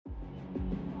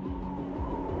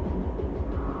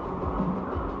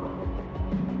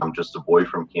I'm just a boy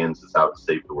from Kansas out to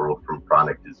save the world from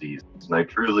chronic disease. And I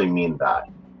truly mean that.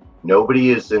 Nobody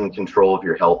is in control of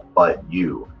your health but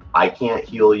you. I can't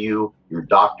heal you. Your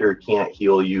doctor can't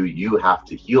heal you. You have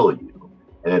to heal you.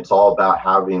 And it's all about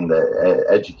having the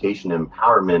education and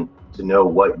empowerment to know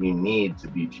what you need to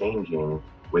be changing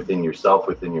within yourself,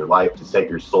 within your life, to set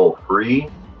your soul free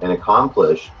and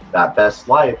accomplish that best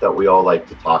life that we all like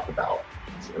to talk about.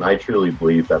 And I truly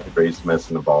believe that the greatest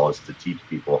medicine of all is to teach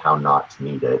people how not to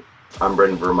need it. I'm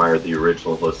Brendan Vermeyer, the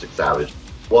original Holistic Savage.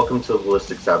 Welcome to the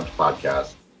Holistic Savage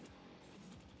podcast.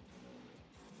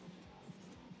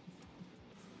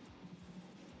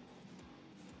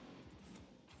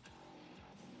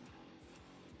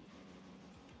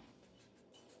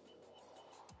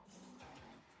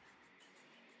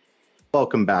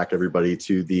 Welcome back, everybody,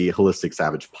 to the Holistic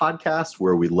Savage podcast,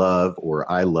 where we love, or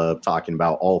I love, talking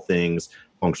about all things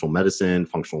functional medicine,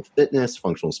 functional fitness,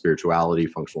 functional spirituality,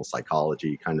 functional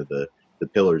psychology, kind of the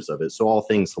pillars of it. So all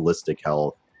things holistic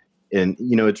health. And,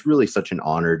 you know, it's really such an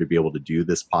honor to be able to do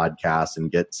this podcast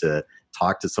and get to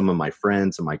talk to some of my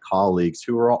friends and my colleagues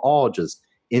who are all just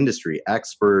industry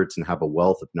experts and have a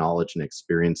wealth of knowledge and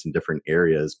experience in different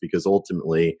areas, because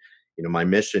ultimately, you know, my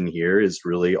mission here is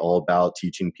really all about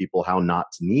teaching people how not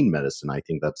to need medicine. I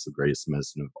think that's the greatest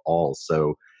medicine of all.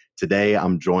 So today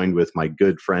I'm joined with my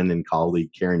good friend and colleague,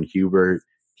 Karen Hubert.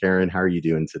 Karen, how are you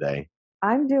doing today?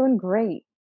 I'm doing great.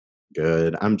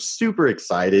 Good. I'm super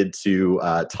excited to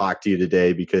talk to you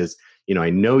today because, you know,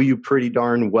 I know you pretty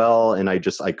darn well, and I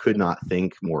could not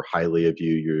think more highly of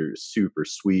you. You're super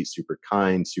sweet, super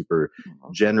kind, super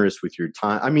generous with your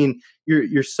time. I mean,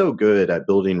 you're so good at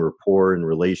building rapport and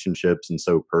relationships, and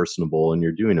so personable, and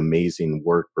you're doing amazing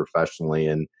work professionally.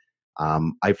 And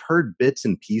I've heard bits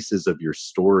and pieces of your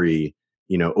story,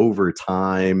 you know, over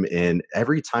time, and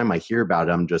every time I hear about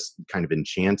it, I'm just kind of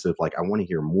enchanted. Like, I want to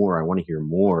hear more. I want to hear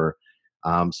more.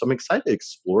 So I'm excited to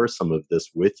explore some of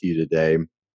this with you today.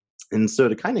 And so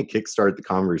to kind of kickstart the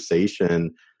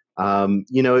conversation,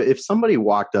 you know, if somebody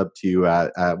walked up to you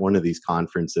at one of these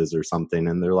conferences or something,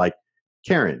 and they're like,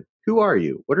 Karen, who are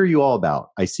you? What are you all about?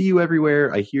 I see you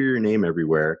everywhere. I hear your name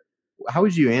everywhere. How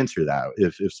would you answer that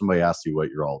if somebody asked you what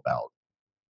you're all about?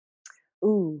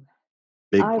 Ooh,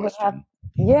 Big I would have, question.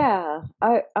 yeah,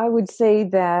 I would say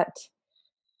that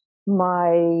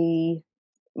my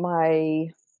my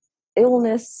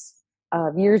illness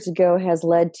years ago has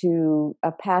led to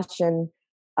a passion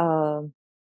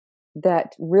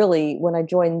that really, when I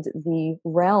joined the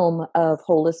realm of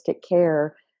holistic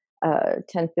care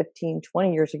 10, 15,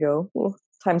 20 years ago,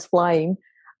 time's flying,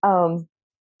 um,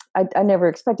 I never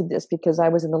expected this because I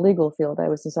was in the legal field. I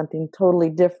was in something totally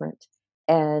different.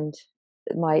 And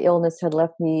my illness had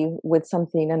left me with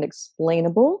something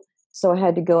unexplainable. So I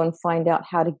had to go and find out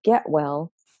how to get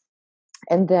well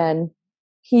and then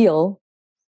heal.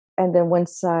 And then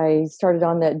once I started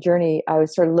on that journey, I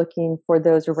started looking for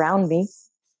those around me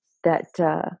that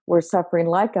were suffering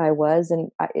like I was, and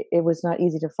it was not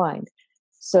easy to find.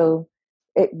 So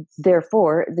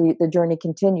therefore, the journey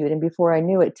continued. And before I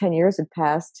knew it, 10 years had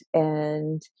passed,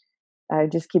 and I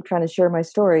just keep trying to share my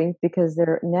story because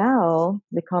now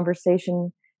the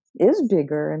conversation is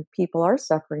bigger and people are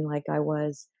suffering like I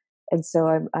was. And so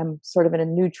I'm sort of in a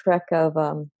new trek of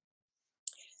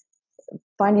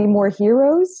finding more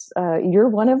heroes. You're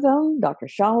one of them. Dr.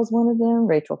 Shah is one of them.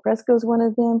 Rachel Fresco is one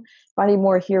of them. Finding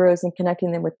more heroes and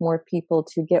connecting them with more people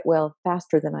to get well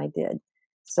faster than I did.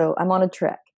 So I'm on a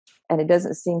trek, and it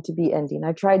doesn't seem to be ending.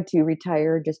 I tried to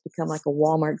retire, just become like a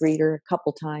Walmart greeter a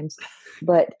couple times,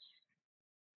 but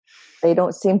they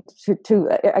don't seem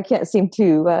I can't seem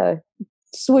to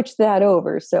switch that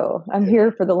over. So I'm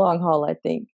here for the long haul, I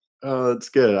think. Oh, that's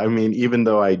good. I mean, even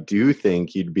though I do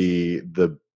think you'd be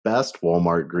the best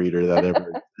Walmart greeter that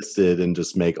ever existed and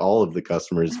just make all of the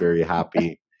customers very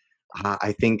happy,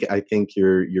 I think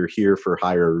you're here for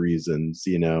higher reasons,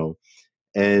 you know.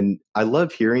 And I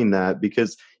love hearing that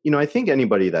because, you know, I think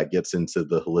anybody that gets into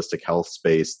the holistic health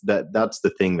space, that's the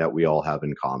thing that we all have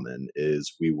in common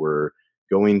is we were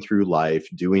going through life,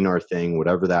 doing our thing,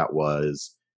 whatever that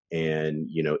was, and,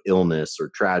 you know, illness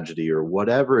or tragedy or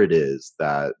whatever it is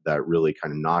that really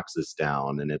kind of knocks us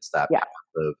down. And it's that Yeah. path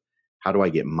of how do I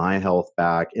get my health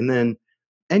back? And then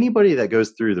anybody that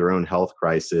goes through their own health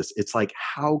crisis, it's like,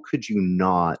 how could you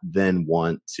not then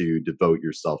want to devote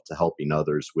yourself to helping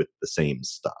others with the same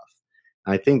stuff?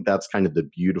 And I think that's kind of the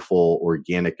beautiful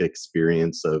organic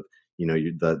experience of, you know,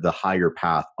 the higher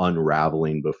path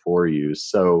unraveling before you.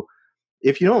 So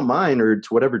if you don't mind, or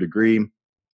to whatever degree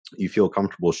you feel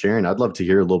comfortable sharing, I'd love to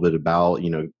hear a little bit about,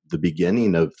 you know, the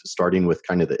beginning of starting with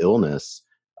kind of the illness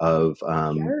of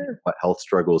Sure. what health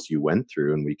struggles you went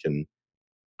through, and we can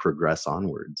progress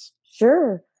onwards.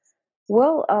 Sure.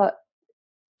 Well,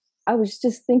 I was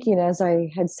just thinking as I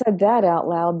had said that out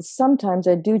loud, sometimes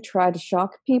I do try to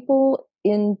shock people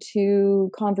into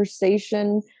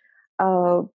conversation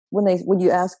uh, when you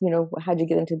ask, how'd you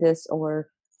get into this, or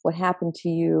what happened to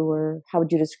you, or how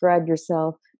would you describe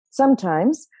yourself?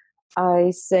 Sometimes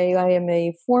I say I am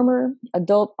a former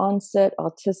adult onset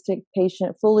autistic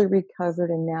patient, fully recovered,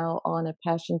 and now on a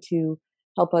passion to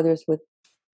help others with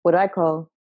what I call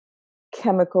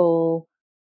chemical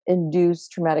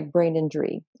induced traumatic brain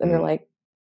injury. And they're Mm, like,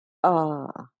 uh,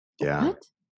 yeah. what?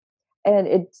 And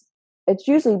it's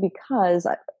usually because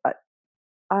I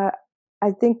I,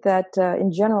 I think that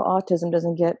in general autism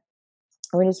doesn't get,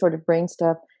 or any sort of brain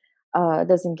stuff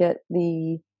doesn't get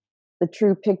the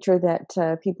true picture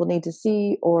that people need to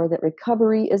see, or that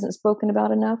recovery isn't spoken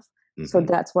about enough. So Hmm.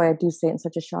 that's why I do say it in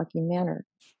such a shocking manner.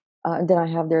 And then I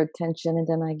have their attention, and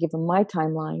then I give them my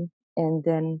timeline, and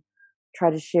then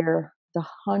try to share the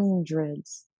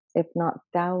hundreds, if not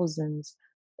thousands,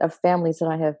 of families that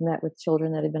I have met with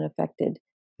children that have been affected.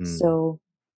 Mm, So,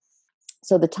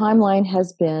 so the timeline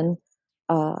has been,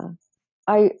 uh,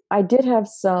 I did have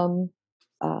some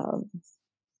um,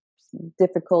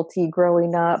 difficulty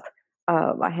growing up.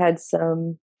 I had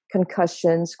some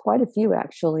concussions, quite a few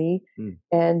actually, mm,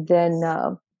 and then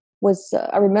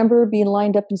I remember being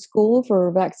lined up in school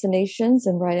for vaccinations,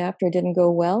 and right after it didn't go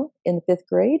well in the fifth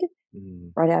grade.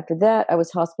 mm, Right after that, I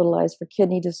was hospitalized for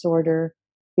kidney disorder,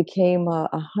 became a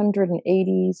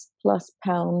 180 plus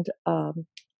pound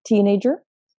teenager,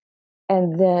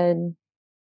 and then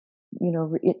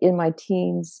in my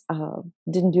teens,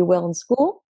 didn't do well in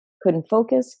school, couldn't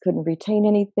focus, couldn't retain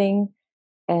anything,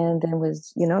 and then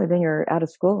then you're out of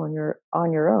school and you're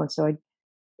on your own. So I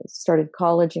started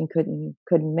college and couldn't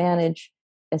manage,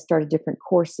 and started different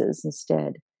courses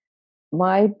instead.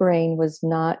 My brain was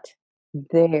not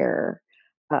there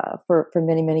for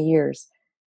many years.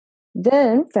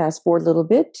 Then fast forward a little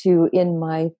bit to in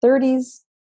my 30s.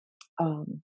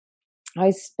 Um,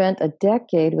 I spent a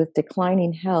decade with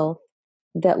declining health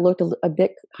that looked a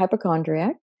bit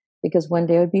hypochondriac, because one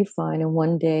day I would be fine and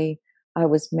one day I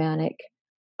was manic,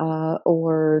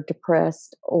 or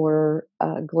depressed, or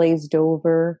glazed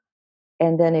over.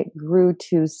 And then it grew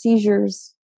to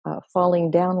seizures,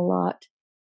 falling down a lot.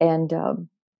 And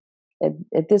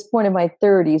at this point in my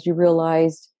 30s, you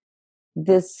realized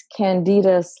this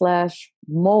candida slash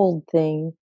mold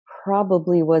thing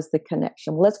probably was the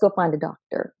connection. Let's go find a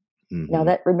doctor. Now hmm.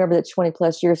 that remember that's 20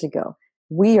 plus years ago.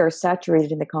 We are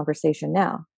saturated in the conversation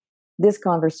now. This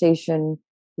conversation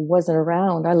wasn't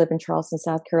around. I live in Charleston,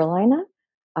 South Carolina.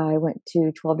 I went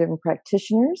to 12 different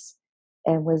practitioners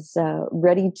and was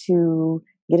ready to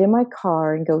get in my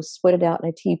car and go sweat it out in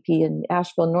a teepee in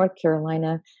Asheville, North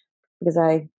Carolina, because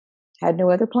I had no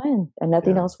other plan and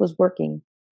nothing Yeah. else was working.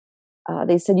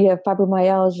 They said you have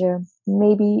fibromyalgia,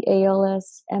 maybe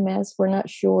ALS, MS, we're not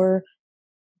sure,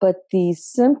 but the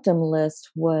symptom list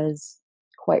was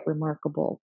quite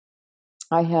remarkable.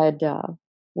 I had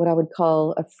what I would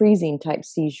call a freezing type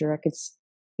seizure. I could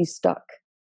be stuck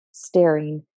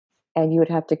staring, and you would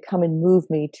have to come and move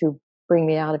me to bring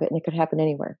me out of it, and it could happen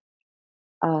anywhere.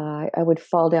 I would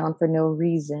fall down for no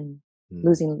reason, Mm,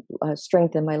 losing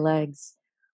strength in my legs.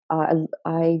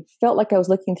 I felt like I was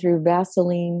looking through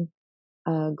Vaseline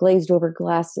glazed over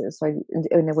glasses. And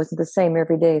it wasn't the same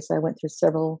every day. So I went through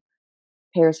several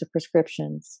pairs of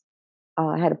prescriptions.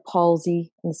 I had a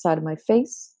palsy on the side of my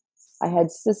face. I had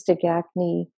cystic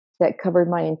acne that covered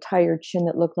my entire chin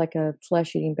that looked like a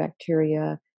flesh eating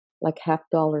bacteria, like half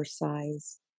dollar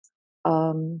size.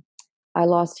 Um, I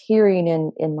lost hearing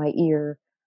in my ear.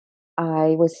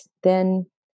 I was then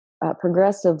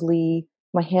progressively,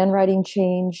 my handwriting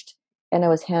changed, and I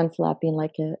was hand flapping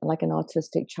like an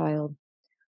autistic child.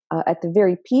 At the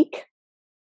very peak,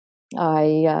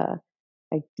 I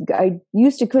I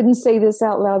used to couldn't say this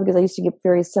out loud because I used to get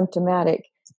very symptomatic,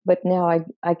 but now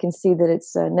I can see that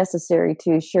it's necessary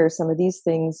to share some of these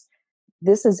things.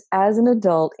 This is as an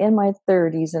adult in my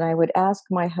 30s, and I would ask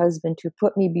my husband to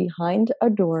put me behind a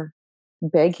door,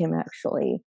 beg him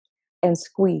actually, and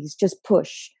squeeze, just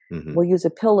push. hmm. We'll use a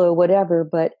pillow, whatever,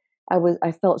 but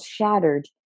I felt shattered.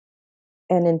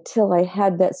 And until I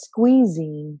had that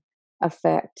squeezing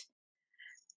effect,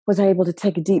 was I able to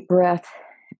take a deep breath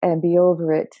and be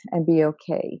over it and be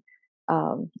okay.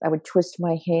 I would twist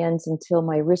my hands until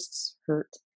my wrists hurt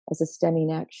as a stemming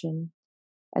action.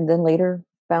 And then later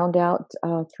found out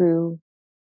through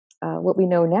what we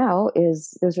know now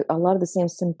is there's a lot of the same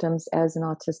symptoms as an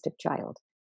autistic child,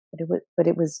 but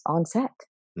it was onset.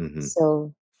 Hmm.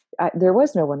 So there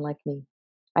was no one like me.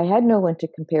 I had no one to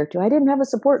compare to. I didn't have a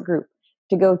support group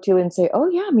to go to and say, oh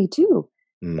yeah, me too.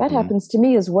 That Mm-hmm. happens to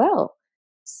me as well.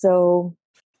 So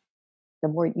the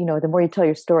more you tell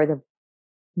your story, the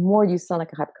more you sound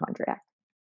like a hypochondriac.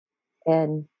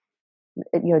 And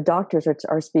doctors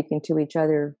are speaking to each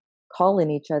other, calling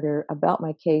each other about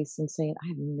my case and saying, I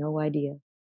have no idea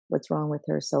what's wrong with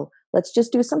her. So let's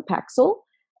just do some Paxil.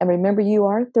 And remember, you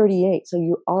are 38, so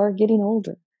you are getting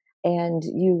older. And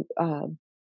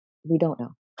we don't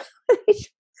know.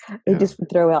 They Yeah. just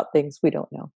throw out things we don't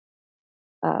know.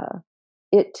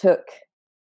 It took,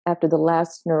 after the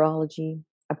last neurology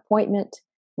appointment,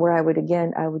 where I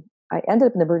ended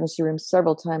up in the emergency room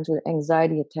several times with an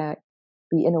anxiety attack,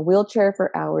 be in a wheelchair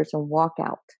for hours and walk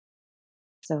out.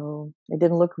 So it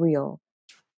didn't look real.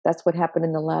 That's what happened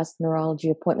in the last neurology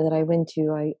appointment that I went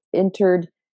to.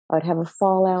 I'd have a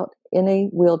fallout in a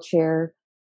wheelchair,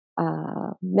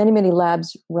 many, many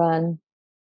labs run.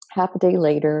 Half a day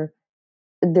later,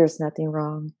 there's nothing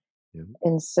wrong. Yeah.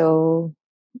 And so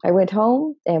I went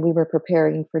home and we were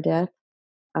preparing for death.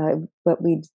 But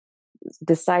we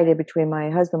decided between my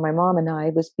husband, my mom, and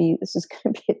I, this is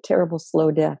going to be a terrible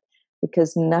slow death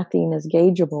because nothing is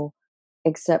gaugeable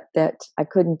except that I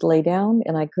couldn't lay down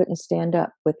and I couldn't stand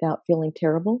up without feeling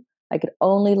terrible. I could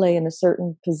only lay in a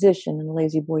certain position in a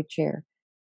lazy boy chair.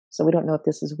 So we don't know if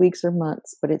this is weeks or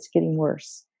months, but it's getting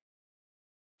worse.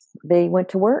 They went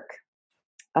to work.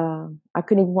 I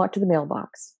couldn't even walk to the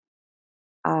mailbox.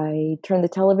 I turned the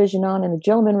television on, and a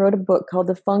gentleman wrote a book called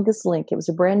The Fungus Link. It was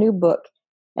a brand new book,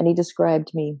 and he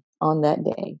described me on that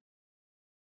day.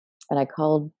 And I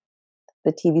called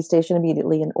the TV station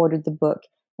immediately and ordered the book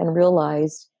and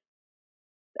realized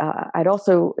I'd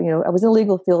also, I was in the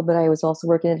legal field, but I was also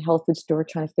working at a health food store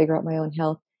trying to figure out my own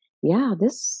health. Yeah,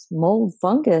 this mold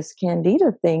fungus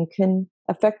candida thing can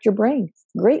affect your brain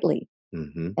greatly.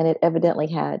 Mm-hmm. And it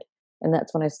evidently had. And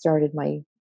that's when I started my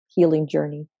healing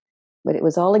journey. But it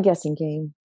was all a guessing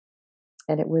game.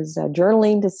 And it was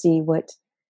journaling to see what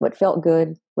felt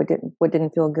good, what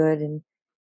didn't feel good. And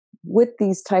with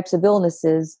these types of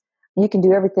illnesses, you can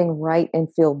do everything right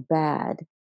and feel bad.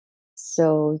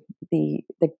 So the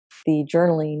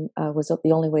journaling was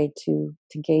the only way to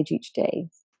gauge each day.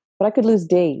 But I could lose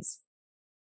days.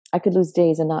 I could lose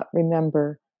days and not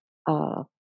remember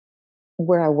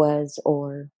where I was,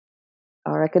 or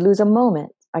I could lose a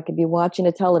moment. I could be watching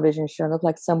a television show and look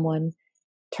like someone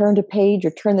turned a page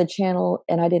or turned the channel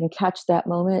and I didn't catch that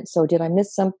moment. So did I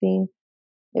miss something?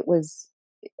 It was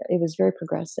very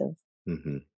progressive.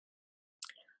 Mm-hmm.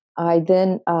 I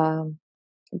then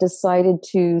decided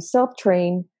to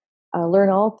self-train, learn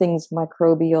all things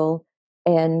microbial,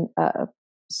 and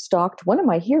stalked one of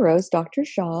my heroes, Dr.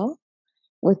 Shaw,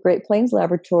 with Great Plains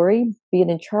Laboratory. Being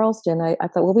in Charleston, I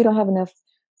thought, well, we don't have enough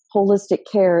holistic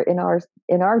care in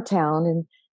our town, and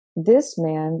this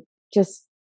man just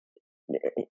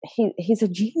he's a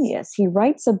genius. He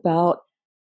writes about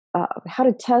how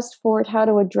to test for it, how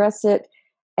to address it,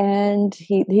 and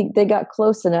they got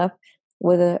close enough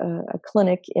with a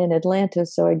clinic in Atlanta,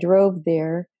 so I drove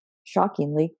there,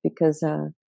 shockingly, because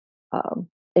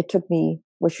it took me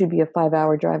what should be a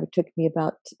 5-hour drive. It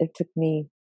took me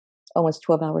almost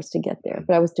 12 hours to get there,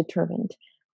 but I was determined.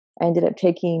 I ended up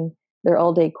taking their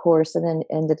all-day course and then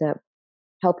ended up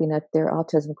helping at their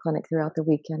autism clinic throughout the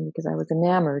weekend because I was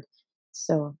enamored.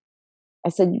 So I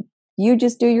said, you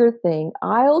just do your thing.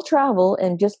 I'll travel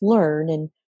and just learn, and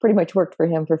pretty much worked for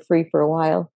him for free for a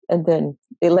while. And then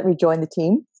they let me join the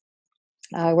team.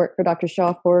 I worked for Dr.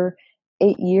 Shaw for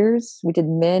 8 years. We did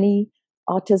many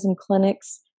autism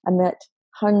clinics. I met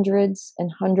hundreds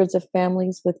and hundreds of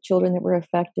families with children that were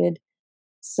affected.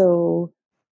 So,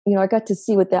 I got to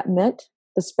see what that meant,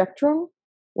 the spectrum,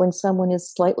 when someone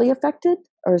is slightly affected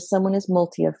or someone is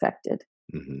multi-affected.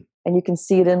 Mm-hmm. And you can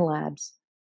see it in labs.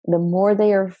 The more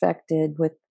they are affected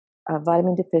with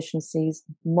vitamin deficiencies,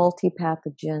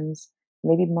 multi-pathogens,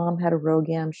 maybe mom had a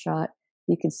RhoGAM shot,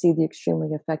 you can see the extremely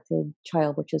affected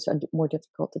child, which is more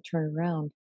difficult to turn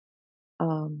around.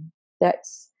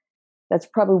 That's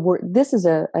probably where this is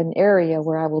an area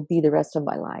where I will be the rest of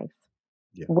my life.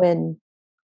 Yeah.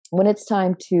 When it's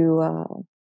time to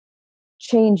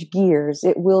change gears,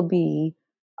 it will be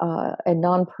a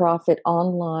nonprofit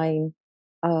online.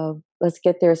 Let's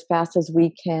get there as fast as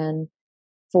we can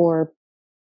for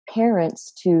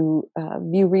parents to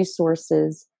view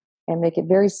resources and make it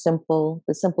very simple,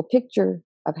 the simple picture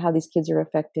of how these kids are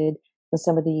affected, and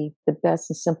some of the best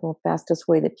and simple, fastest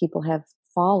way that people have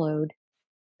followed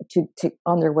to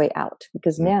on their way out.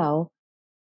 Because now,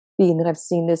 being that I've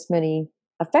seen this many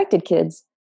affected kids,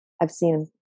 I've seen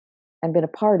and been a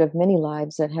part of many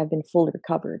lives that have been fully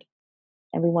recovered.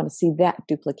 And we want to see that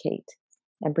duplicate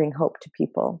and bring hope to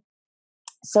people.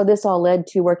 So this all led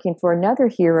to working for another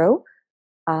hero,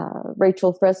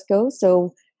 Rachel Fresco.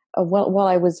 So while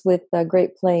I was with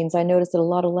Great Plains, I noticed that a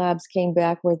lot of labs came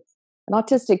back where an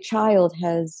autistic child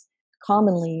has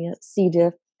commonly C.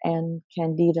 diff and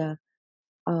candida.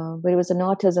 But it was an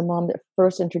autism mom that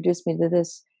first introduced me to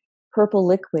this purple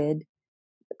liquid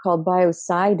called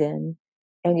biocidin,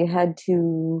 and you had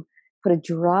to put a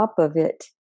drop of it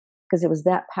because it was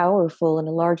that powerful in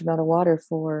a large amount of water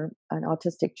for an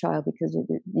autistic child, because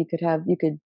you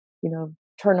could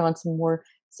turn on some more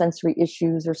sensory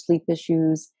issues or sleep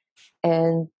issues.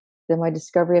 And then my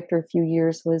discovery after a few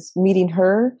years was meeting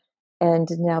her, and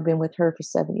now been with her for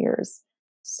 7 years.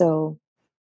 So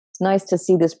it's nice to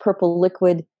see this purple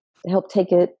liquid help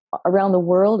take it around the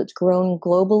world. It's grown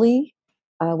globally.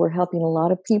 We're helping a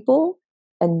lot of people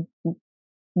and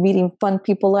meeting fun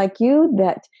people like you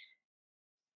that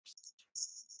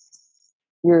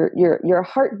you're a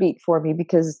heartbeat for me,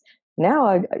 because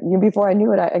now before I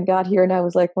knew it, I got here and I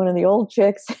was like one of the old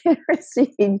chicks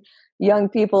seeing young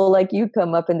people like you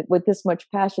come up and with this much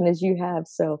passion as you have.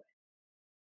 So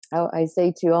I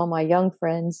say to all my young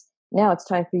friends, now it's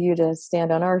time for you to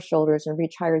stand on our shoulders and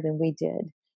reach higher than we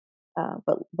did.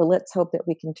 But let's hope that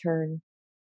we can turn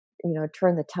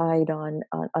the tide on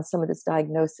some of this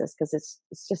diagnosis, because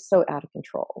it's just so out of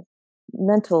control.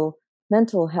 Mental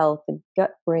health, the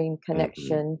gut brain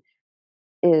connection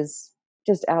is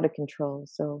just out of control.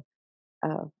 So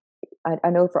I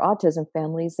know for autism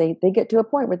families, they get to a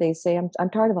point where they say, I'm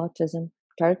tired of autism,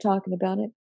 tired of talking about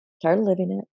it, tired of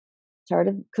living it, tired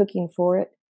of cooking for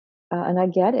it, and I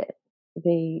get it.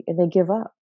 They give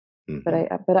up.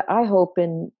 But I hope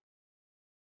in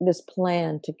this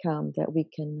plan to come that we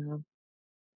can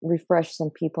refresh some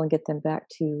people and get them back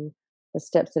to the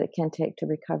steps that it can take to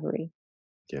recovery.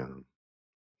 Yeah.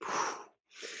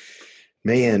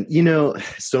 Man,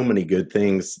 so many good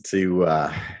things to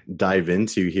dive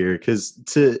into here, because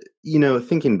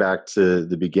thinking back to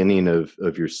the beginning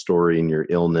of your story and your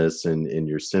illness and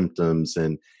your symptoms,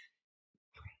 and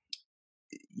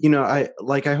I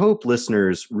hope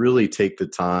listeners really take the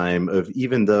time of,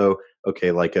 even though,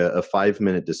 okay, like a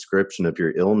 5-minute description of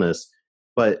your illness,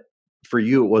 but for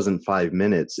you, it wasn't 5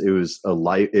 minutes. It was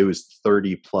it was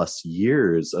 30 plus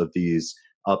years of these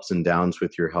ups and downs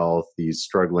with your health, these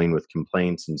struggling with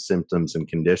complaints and symptoms and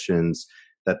conditions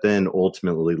that then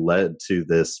ultimately led to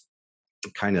this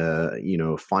kind of,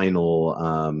 final,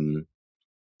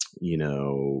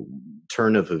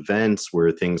 turn of events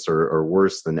where things are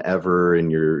worse than ever,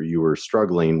 and you were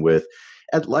struggling with,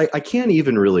 I can't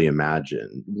even really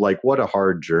imagine what a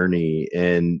hard journey.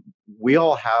 And we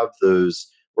all have those,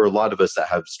 or a lot of us that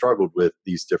have struggled with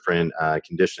these different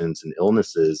conditions and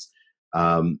illnesses,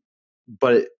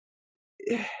 but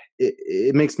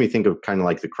it makes me think of kind of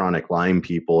like the chronic Lyme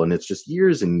people, and it's just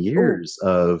years and years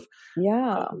of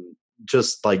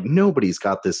just like nobody's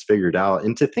got this figured out.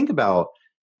 And to think about,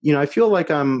 I feel like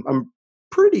I've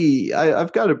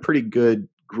got a pretty good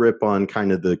grip on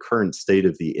kind of the current state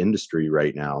of the industry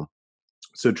right now.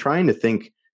 So trying to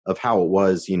think of how it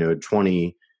was,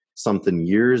 20 something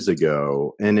years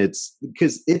ago, and it's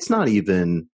because it's not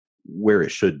even where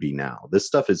it should be now. This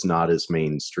stuff is not as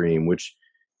mainstream, which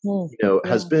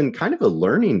has been kind of a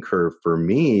learning curve for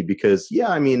me, because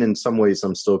in some ways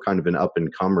I'm still kind of an up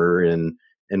and comer and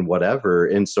whatever.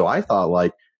 And so I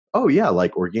thought oh yeah,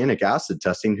 like organic acid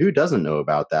testing, who doesn't know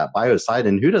about that?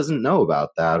 Biocidin, who doesn't know about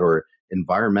that? Or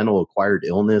environmental acquired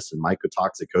illness and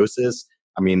mycotoxicosis.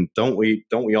 Don't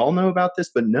we all know about this?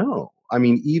 But no,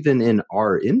 even in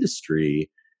our industry,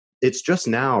 it's just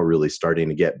now really starting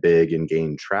to get big and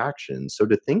gain traction. So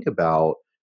to think about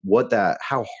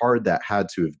how hard that had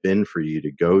to have been for you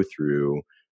to go through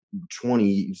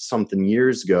 20 something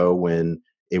years ago, when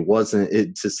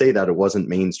to say that it wasn't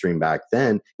mainstream back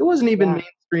then, it wasn't even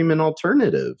mainstream in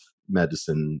alternative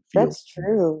medicine field. That's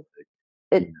true.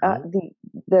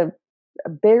 The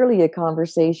barely a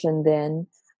conversation then.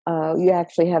 You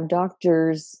actually have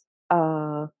doctors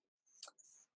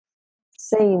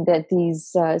saying that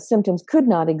these symptoms could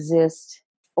not exist,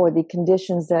 or the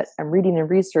conditions that I'm reading and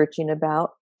researching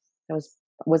about.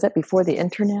 Was that before the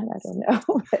internet? I don't know.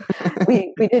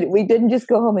 we didn't just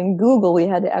go home and Google. We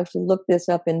had to actually look this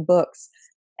up in books,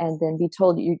 and then be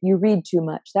told you read too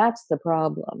much. That's the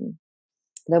problem.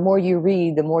 The more you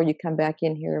read, the more you come back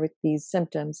in here with these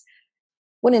symptoms.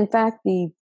 When in fact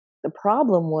the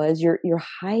problem was you're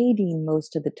hiding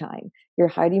most of the time. You're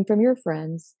hiding from your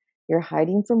friends. You're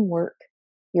hiding from work.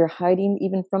 You're hiding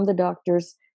even from the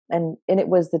doctors. And it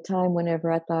was the time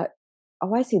whenever I thought,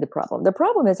 oh, I see the problem. The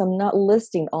problem is I'm not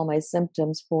listing all my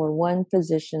symptoms for one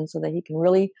physician so that he can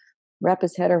really wrap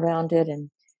his head around it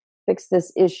and fix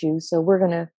this issue. So we're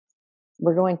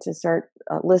going to start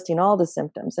listing all the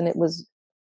symptoms. And it was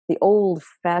the old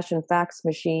fashioned fax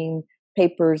machine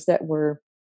papers that were,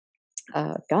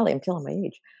 golly, I'm telling my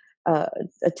age,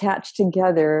 attached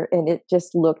together, and it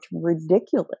just looked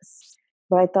ridiculous.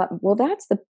 But I thought, well, that's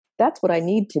what I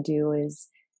need to do is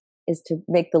to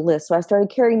make the list. So I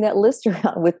started carrying that list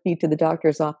around with me to the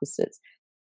doctor's offices,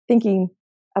 thinking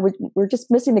we're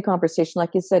just missing the conversation.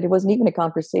 Like you said, it wasn't even a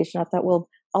conversation. I thought, well,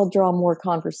 I'll draw more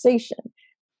conversation,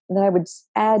 and then I would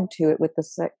add to it with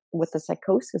the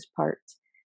psychosis part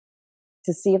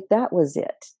to see if that was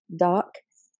it. Doc,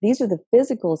 these are the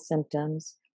physical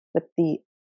symptoms, but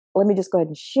let me just go ahead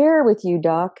and share with you,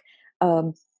 Doc.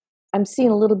 I'm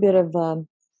seeing a little bit of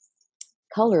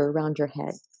color around your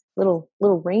head, little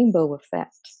rainbow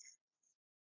effect.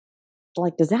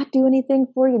 Like, does that do anything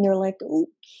for you? And they're like,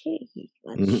 okay,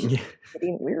 let's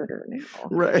getting weirder now.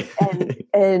 Right.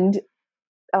 And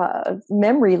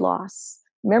memory loss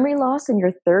in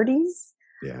your 30s.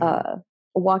 Yeah.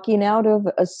 Walking out of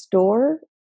a store,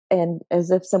 and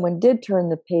as if someone did turn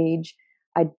the page,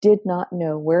 I did not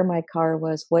know where my car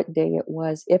was, what day it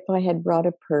was, if I had brought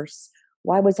a purse,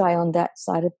 why was I on that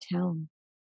side of town?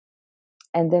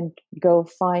 And then go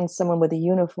find someone with a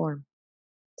uniform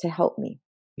to help me.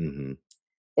 Mm-hmm.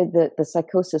 The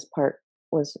psychosis part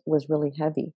was really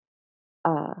heavy.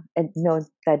 And no,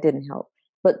 that didn't help.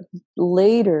 But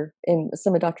later in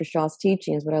some of Dr. Shaw's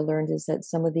teachings, what I learned is that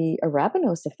some of the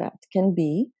Arabinos effect can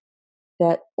be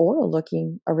that aura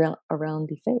looking around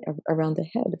the face, around the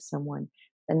head of someone.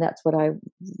 And that's what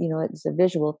it's a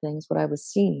visual thing, is what I was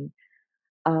seeing.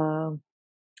 I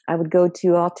would go to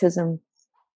autism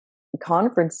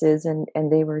conferences, and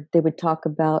they would talk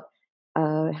about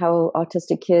how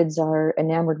autistic kids are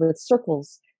enamored with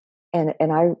circles. And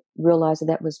I realized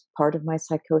that was part of my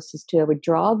psychosis too. I would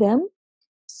draw them.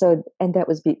 And that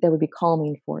would be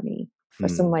calming for me. Or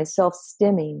some of my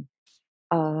self-stimming,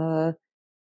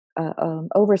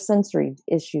 oversensory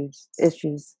issues.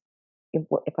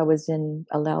 If I was in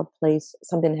a loud place,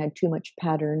 something that had too much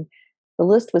pattern, the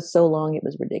list was so long it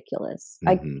was ridiculous.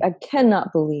 Mm-hmm. I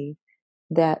cannot believe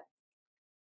that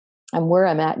I'm where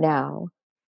I'm at now.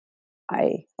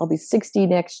 I'll be 60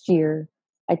 next year.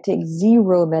 I take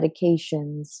 0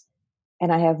 medications,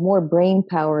 and I have more brain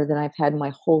power than I've had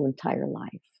my whole entire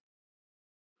life.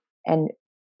 And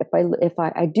if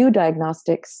I do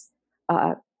diagnostics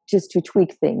just to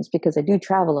tweak things, because I do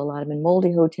travel a lot, I'm in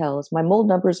moldy hotels. My mold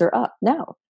numbers are up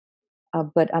now,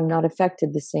 but I'm not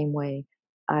affected the same way.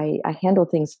 I handle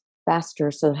things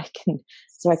faster so I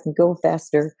can go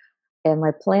faster. And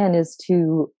my plan is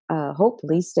to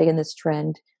hopefully stay in this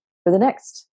trend for the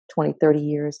next 20, 30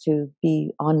 years, to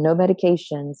be on no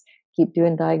medications, keep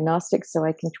doing diagnostics so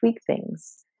I can tweak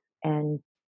things, and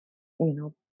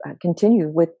continue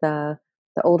with the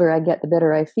older I get, the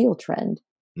better I feel trend.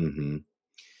 Mm-hmm.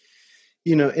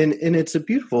 And it's a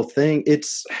beautiful thing.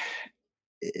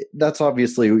 That's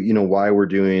obviously, why we're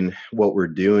doing what we're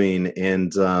doing.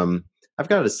 And I've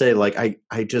got to say, like,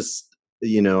 I just,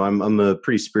 I'm a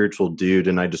pretty spiritual dude,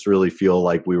 and I just really feel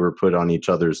like we were put on each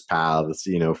other's paths,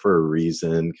 for a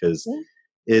reason, because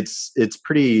it's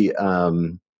pretty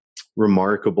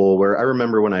remarkable. Where I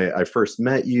remember when I first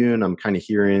met you, and I'm kind of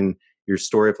hearing your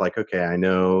story of like, okay, I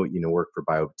know, work for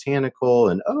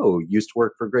Biobotanical, and used to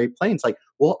work for Great Plains. Like,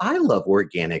 well, I love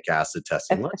organic acid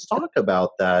testing. Let's talk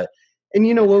about that. And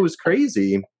what was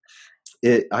crazy?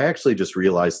 I actually just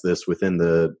realized this within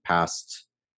the past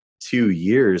 2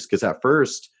 years, because at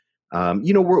first,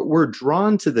 we're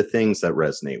drawn to the things that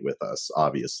resonate with us,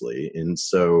 obviously. And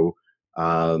so,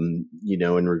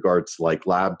 in regards to like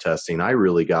lab testing, I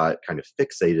really got kind of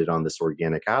fixated on this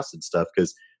organic acid stuff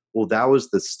because, well, that was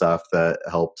the stuff that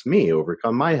helped me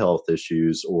overcome my health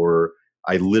issues. Or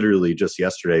I literally just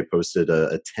yesterday posted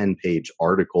a 10-page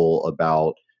article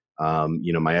about,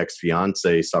 my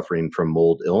ex-fiance suffering from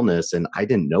mold illness. And I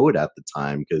didn't know it at the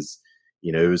time because,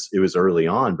 it was early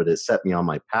on, but it set me on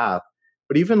my path.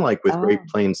 But even like with Great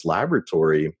Plains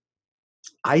Laboratory,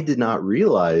 I did not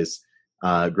realize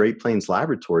Great Plains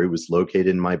Laboratory was located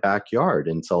in my backyard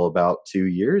until about 2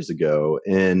 years ago.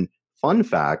 And fun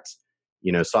fact,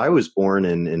 so I was born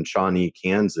in Shawnee,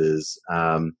 Kansas.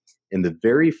 And the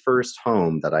very first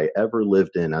home that I ever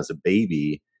lived in as a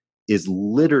baby is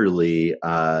literally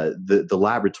the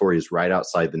laboratory is right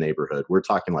outside the neighborhood. We're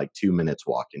talking like 2 minutes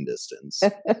walking distance.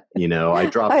 I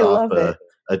dropped off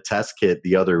a test kit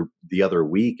the other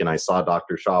week, and I saw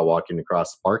Dr. Shaw walking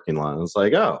across the parking lot. I was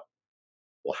like, oh,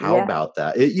 well, how about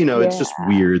that? It's just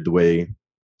weird the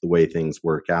way things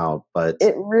work out. But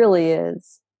it really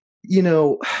is. you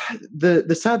know,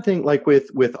 the sad thing, like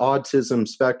with autism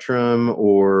spectrum,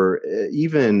 or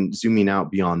even zooming out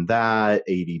beyond that,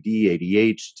 ADD,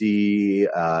 ADHD,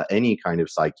 any kind of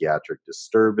psychiatric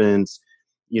disturbance,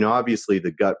 obviously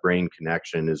the gut brain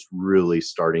connection is really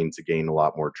starting to gain a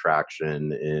lot more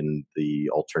traction in the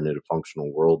alternative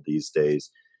functional world these days.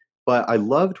 But I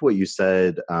loved what you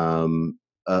said,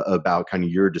 about kind of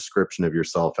your description of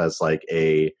yourself as like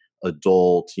a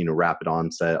adult, rapid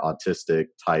onset autistic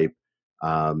type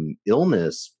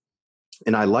illness.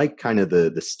 And I like kind of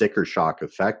the sticker shock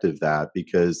effect of that,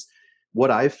 because what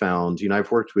I found,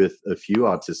 I've worked with a few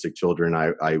autistic children.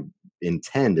 I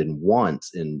intend and want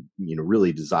and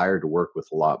really desire to work with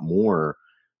a lot more.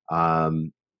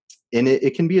 Um, and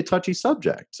it can be a touchy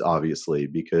subject, obviously,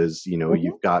 because Hmm.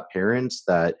 you've got parents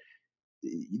that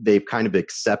they've kind of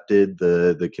accepted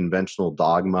the conventional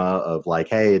dogma of like,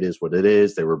 hey, it is what it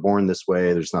is. They were born this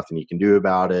way. There's nothing you can do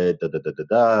about it. Da da da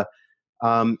da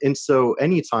da. And so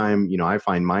anytime, I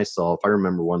find myself, I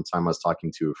remember one time I was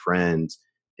talking to a friend,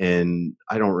 and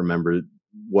I don't remember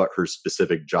what her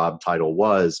specific job title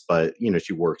was, but,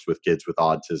 she works with kids with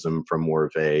autism from more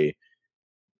of a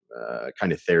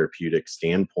kind of therapeutic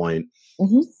standpoint.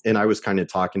 Hmm. And I was kind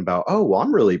of talking about, oh, well,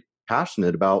 I'm really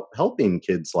passionate about helping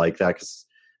kids like that because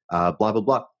blah, blah,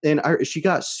 blah. And she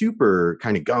got super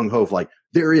kind of gung ho of like,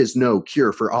 there is no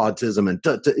cure for autism, and,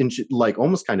 and she, like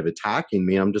almost kind of attacking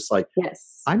me. I'm just like,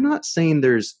 Yes. I'm not saying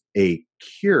there's a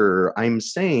cure. I'm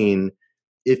saying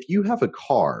if you have a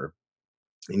car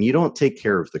and you don't take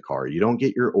care of the car, you don't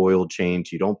get your oil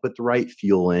changed, you don't put the right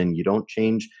fuel in, you don't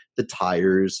change the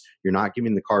tires, you're not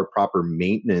giving the car proper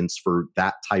maintenance for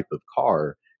that type of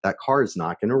car, that car is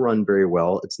not going to run very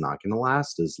well. It's not going to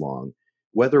last as long.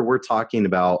 Whether we're talking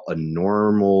about a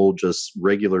normal, just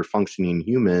regular functioning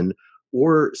human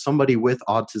or somebody with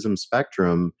autism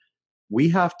spectrum, we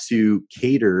have to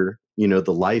cater,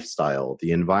 the lifestyle,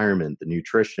 the environment, the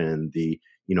nutrition, the,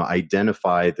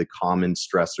 identify the common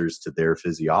stressors to their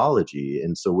physiology.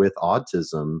 And so with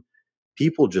autism,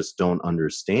 people just don't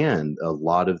understand. A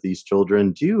lot of these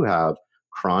children do have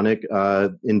chronic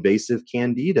invasive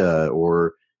candida,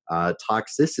 or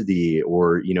toxicity,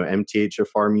 or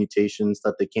MTHFR mutations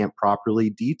that they can't properly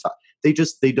detox.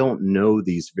 They don't know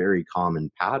these very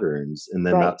common patterns. And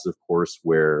then Right. that's of course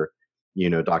where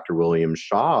Dr. William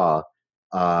Shaw,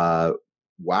 uh,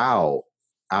 wow,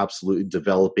 absolutely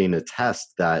developing a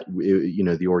test that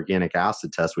the organic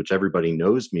acid test, which everybody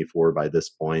knows me for by this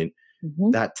point.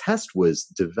 Hmm. That test was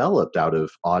developed out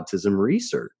of autism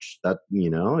research. That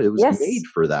it was made Yes,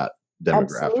 for that demographic.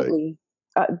 absolutely.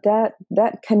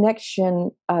 That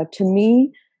connection to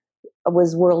me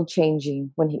was world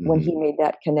changing when he Hmm. made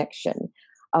that connection.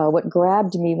 What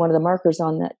grabbed me, one of the markers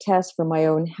on that test for my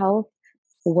own health,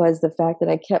 was the fact that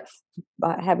I kept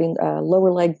having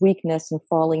lower leg weakness and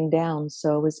falling down.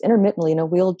 So I was intermittently in a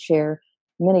wheelchair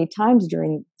many times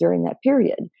during that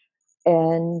period,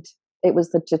 and it was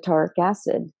the tartaric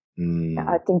acid. I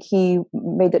Mm, think he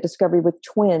made that discovery with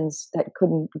twins that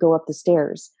couldn't go up the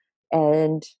stairs.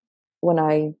 And when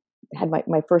I had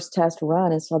my first test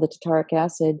run and saw the tartaric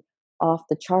acid off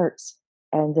the charts,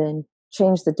 and then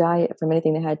changed the diet from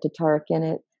anything that had tartaric in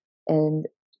it and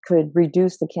could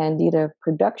reduce the candida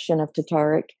production of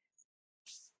tartaric,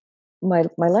 my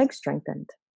legs strengthened.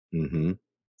 hmm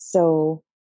So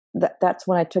that's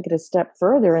when I took it a step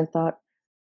further and thought,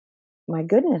 my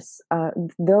goodness,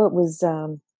 though it was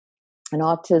an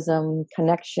autism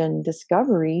connection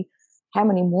discovery, how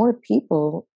many more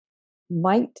people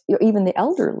might, even the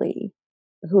elderly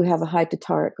who have a high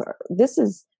tataric, this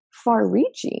is far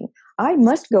reaching. I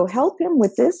must go help him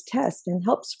with this test and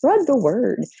help spread the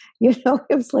word. It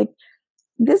was like,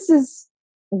 this is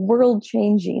world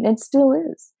changing, and still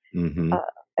is. hmm Uh,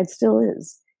 it still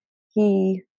is.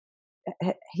 He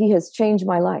he has changed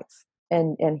my life,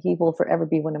 and he will forever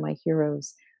be one of my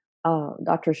heroes.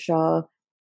 Dr. Shaw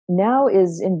now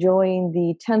is enjoying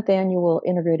the 10th annual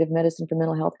Integrative Medicine for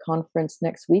Mental Health conference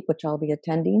next week, which I'll be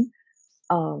attending.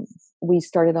 Um, we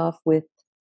started off with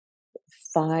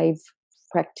 5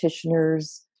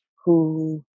 practitioners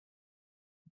who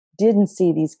didn't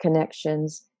see these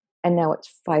connections, and now it's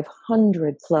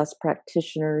 500 plus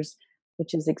practitioners,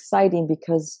 which is exciting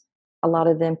because a lot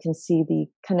of them can see the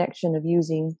connection of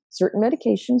using certain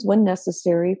medications when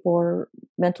necessary for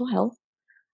mental health.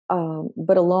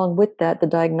 But along with that, the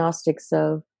diagnostics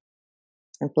of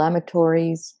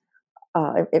inflammatories,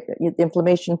 the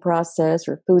inflammation process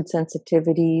or food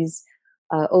sensitivities,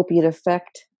 opiate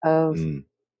effect of mm,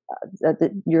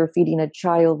 that you're feeding a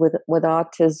child with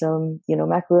autism,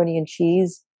 macaroni and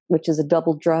cheese, which is a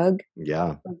double drug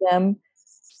yeah. for them.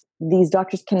 these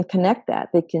doctors can connect that.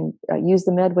 They can use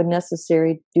the med when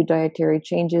necessary, do dietary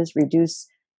changes, reduce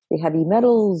the heavy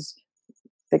metals,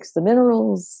 fix the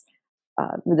minerals,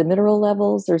 the mineral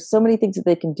levels. There's so many things that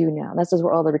they can do now. That's just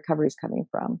where all the recovery is coming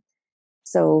from.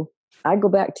 So I go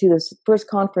back to those first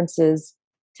conferences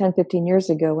 10, 15 years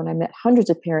ago when I met hundreds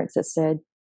of parents that said,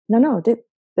 no, they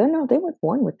weren't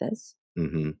born with this.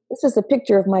 Mm-hmm. This is a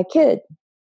picture of my kid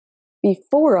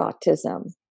before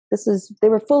autism. They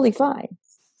were fully fine.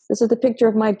 This is the picture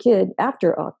of my kid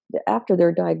after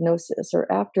their diagnosis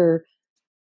or after.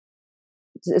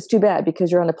 It's too bad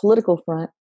because you're on a political front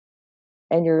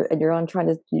and you're trying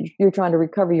to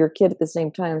recover your kid at the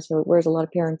same time. So it wears a lot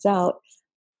of parents out.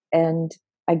 And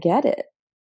I get it.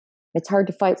 It's hard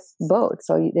to fight both.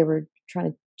 So they were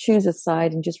trying to choose a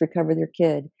side and just recover their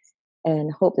kid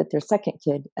and hope that their second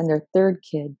kid and their third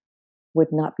kid would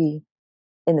not be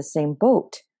in the same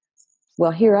boat.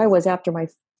 Well, here I was after my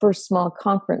first small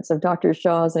conference of Dr.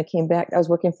 Shaw's, and I came back. I was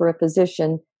working for a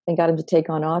physician and got him to take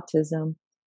on autism.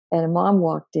 And a mom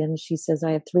walked in. She says,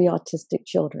 I have 3 autistic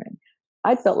children.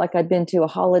 I felt like I'd been to a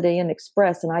Holiday Inn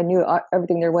Express and I knew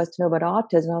everything there was to know about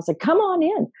autism. I was like, come on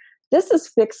in. This is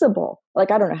fixable.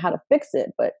 Like, I don't know how to fix it,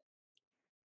 but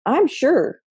I'm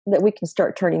sure that we can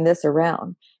start turning this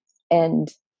around. And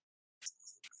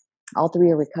all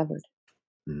 3 are recovered.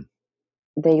 Mm.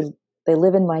 They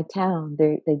live in my town.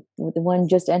 The one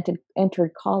just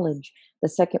entered college. The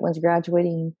second one's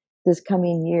graduating this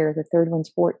coming year. The third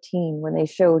one's 14. When they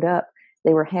showed up,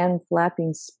 they were hand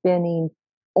flapping, spinning,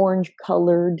 orange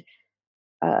colored,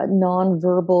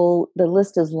 nonverbal. The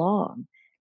list is long.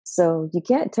 So you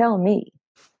can't tell me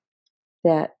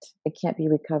that it can't be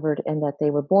recovered and that they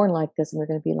were born like this and they're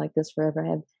going to be like this forever.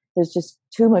 There's just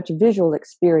too much visual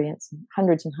experience,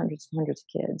 hundreds and hundreds and hundreds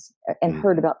of kids, and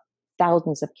heard about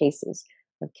thousands of cases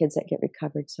of kids that get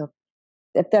recovered. So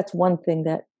if that's one thing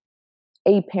that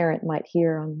a parent might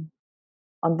hear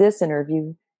on this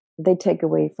interview, they take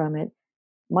away from it.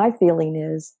 My feeling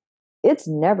is it's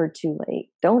never too late.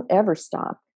 Don't ever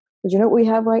stop. Because you know what we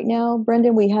have right now,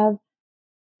 Brendan? We have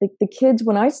the kids.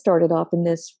 When I started off in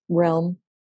this realm,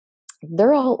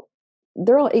 they're all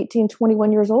 18,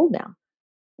 21 years old now.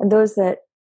 And those that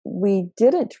we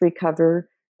didn't recover,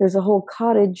 there's a whole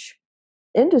cottage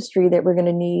industry that we're going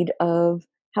to need of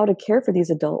how to care for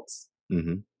these adults.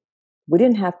 Mm-hmm. We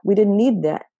didn't need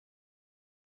that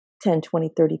 10,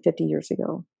 20, 30, 50 years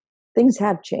ago. Things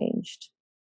have changed.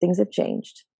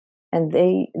 And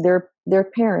their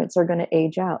parents are going to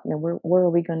age out. And where are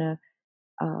we going to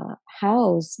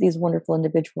house these wonderful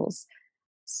individuals?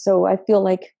 So I feel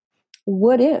like,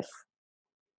 what if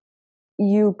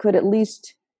you could at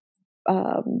least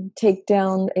take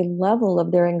down a level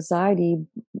of their anxiety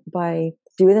by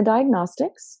doing the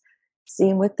diagnostics,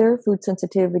 seeing what their food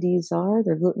sensitivities are,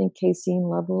 their gluten and casein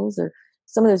levels, or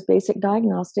some of those basic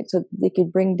diagnostics, so they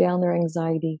could bring down their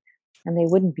anxiety and they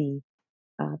wouldn't be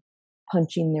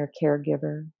punching their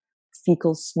caregiver,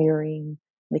 fecal smearing.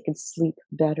 They could sleep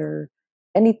better.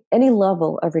 Any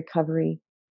level of recovery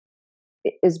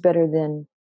is better than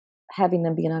having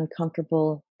them being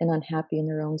uncomfortable and unhappy in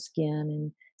their own skin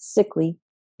and sickly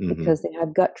because they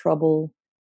have gut trouble.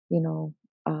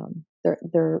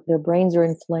 Their brains are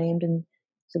inflamed, and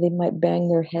so they might bang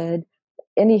their head.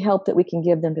 Any help that we can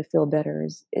give them to feel better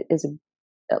is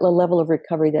a level of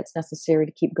recovery that's necessary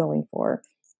to keep going for.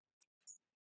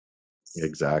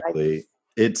 Exactly.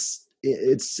 It's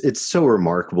so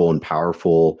remarkable and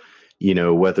powerful,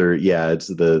 whether, it's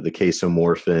the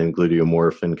casomorphin,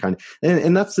 gluteomorphin kind of,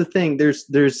 and that's the thing.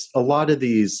 There's a lot of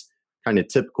these kind of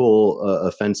typical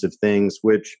offensive things,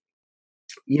 which,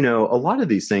 a lot of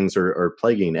these things are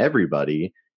plaguing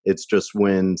everybody. It's just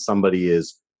when somebody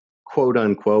is quote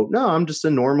unquote, no, I'm just a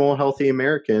normal, healthy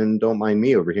American, don't mind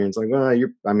me over here. And it's like, well,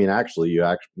 actually,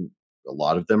 a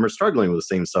lot of them are struggling with the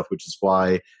same stuff, which is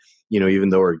why, even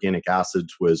though organic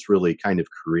acids was really kind of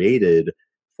created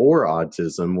for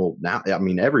autism, well, now,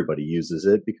 everybody uses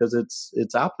it because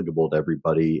it's applicable to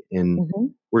everybody. And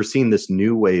we're seeing this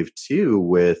new wave too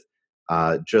with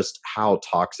just how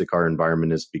toxic our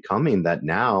environment is becoming, that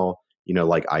now,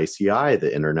 like ICI,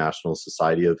 the International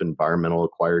Society of Environmental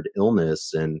Acquired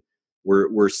Illness, and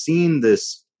we're seeing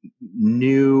this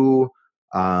new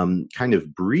kind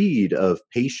of breed of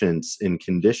patients and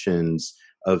conditions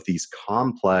of these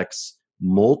complex,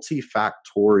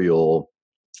 multifactorial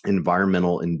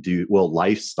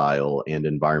lifestyle and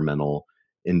environmental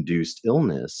induced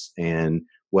illness. And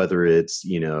whether it's,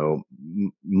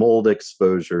 mold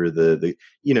exposure, and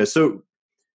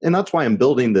that's why I'm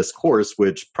building this course,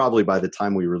 which probably by the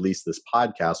time we release this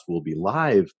podcast will be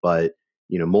live. But,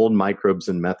 mold microbes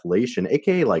and methylation,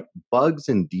 aka like bugs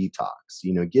and detox.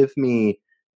 Give me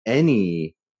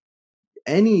any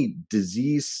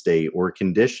disease state or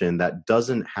condition that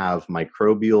doesn't have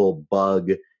microbial,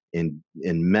 bug, and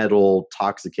metal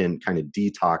toxicant kind of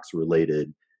detox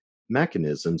related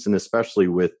mechanisms. And especially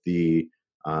with the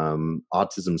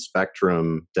autism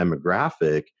spectrum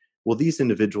demographic, well, these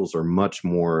individuals are much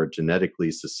more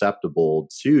genetically susceptible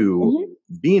to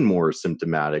being more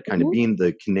symptomatic, kind of being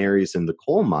the canaries in the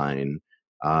coal mine.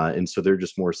 And so they're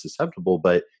just more susceptible.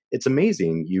 But it's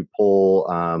amazing. You pull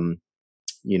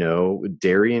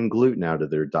dairy and gluten out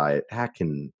of their diet. That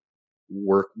can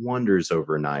work wonders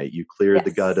overnight. You clear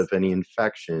the gut of any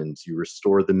infections. You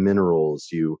restore the minerals.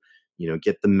 You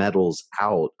get the metals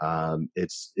out.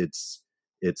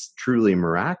 It's truly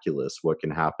miraculous what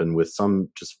can happen with some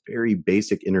just very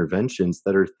basic interventions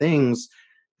that are things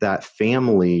that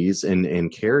families and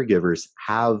caregivers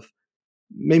have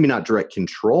maybe not direct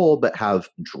control, but have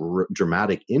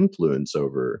dramatic influence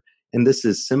over. And this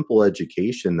is simple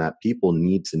education that people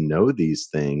need to know these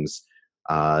things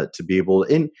to be able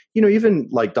to, and, even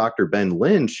like Dr. Ben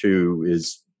Lynch, who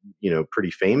is,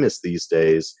 pretty famous these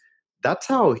days, that's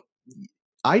how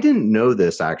I didn't know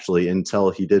this actually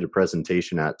until he did a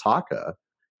presentation at TACA.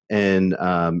 And,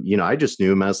 I just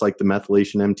knew him as like the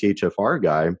methylation MTHFR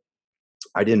guy.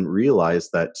 I didn't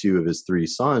realize that two of his three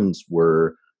sons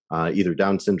were either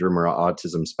Down syndrome or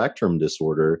autism spectrum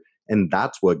disorder, and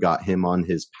that's what got him on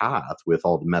his path with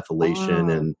all the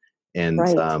methylation and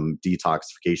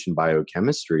detoxification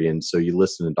biochemistry. And so you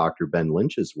listen to Dr. Ben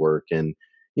Lynch's work, and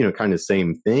kind of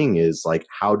same thing is like,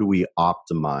 how do we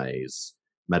optimize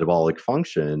metabolic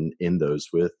function in those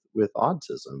with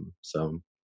autism? So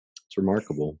it's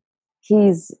remarkable. He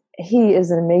is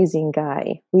an amazing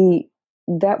guy. I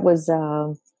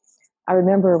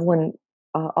remember when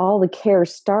all the care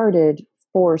started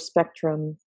for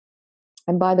Spectrum.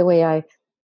 And by the way, I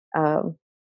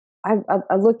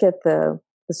looked at the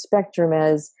Spectrum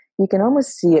as you can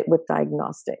almost see it with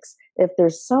diagnostics. If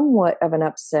there's somewhat of an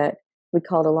upset, we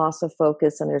call it a loss of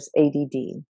focus, and there's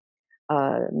ADD.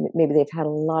 Maybe they've had a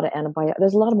lot of antibiotics. There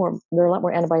are a lot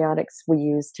more antibiotics we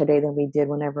use today than we did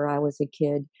whenever I was a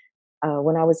kid.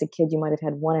 When I was a kid, you might have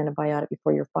had one antibiotic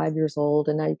before you're 5 years old,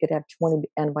 and now you could have 20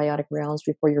 antibiotic rounds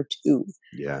before you're 2.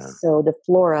 Yeah. So the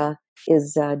flora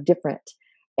is different.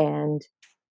 And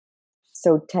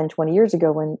so 10, 20 years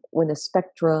ago, when the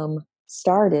Spectrum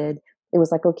started, it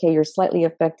was like, okay, you're slightly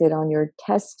affected on your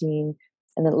testing,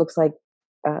 and then it looks like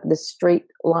the straight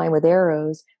line with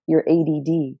arrows, your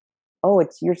ADD. Oh,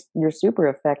 you're super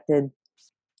affected.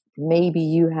 Maybe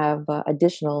you have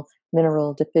additional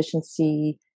mineral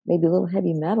deficiency, maybe a little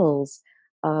heavy metals,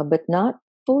 but not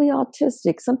fully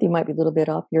autistic. Something might be a little bit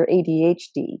off. Your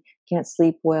ADHD, can't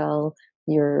sleep well.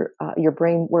 Your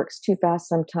brain works too fast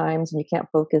sometimes, and you can't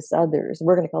focus others.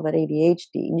 We're going to call that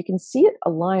ADHD. And you can see it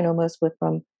align almost with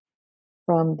from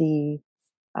the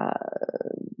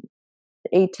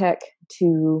ATEC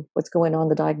to what's going on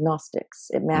the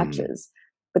diagnostics. It matches.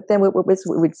 But then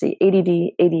we'd see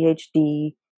ADD,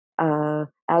 ADHD,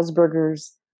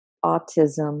 Asperger's,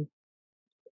 autism,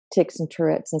 tics and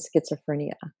Tourette's, and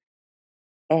schizophrenia.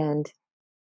 And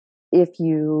if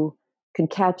you can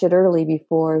catch it early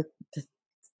before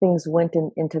things went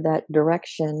into that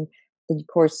direction, then of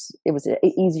course it was an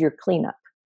easier cleanup.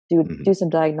 Do some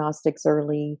diagnostics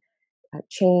early,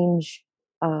 change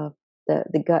the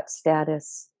gut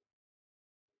status,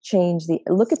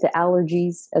 look at the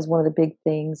allergies as one of the big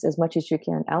things as much as you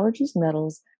can. Allergies,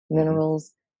 metals,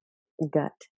 minerals,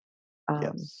 gut.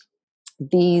 Yes.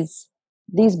 These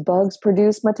bugs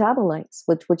produce metabolites,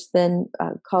 which then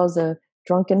cause a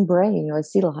drunken brain,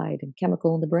 acetaldehyde, and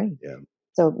chemical in the brain. Yeah.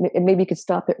 So maybe you could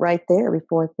stop it right there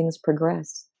before things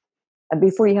progress,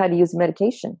 before you had to use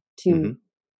medication to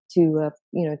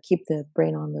keep the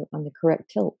brain on the correct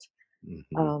tilt.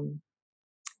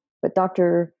 But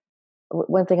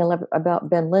one thing I love about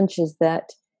Ben Lynch is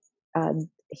that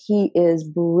he is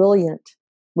brilliant.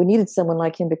 We needed someone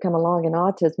like him to come along in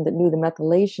autism that knew the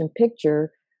methylation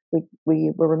picture.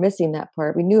 We were missing that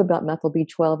part. We knew about methyl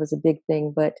B12 as a big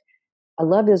thing, but I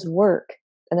love his work.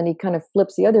 And then he kind of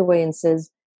flips the other way and says,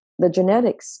 the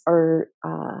genetics are,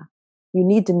 you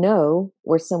need to know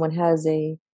where someone has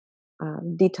a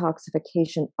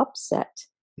detoxification upset,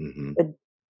 but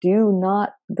do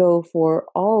not go for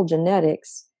all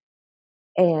genetics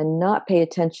and not pay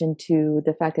attention to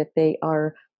the fact that they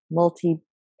are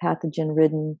multi-pathogen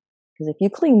ridden. Because if you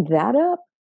clean that up,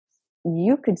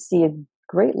 you could see a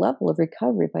great level of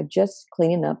recovery by just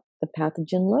cleaning up the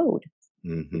pathogen load.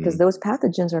 Because those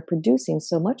pathogens are producing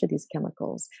so much of these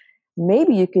chemicals.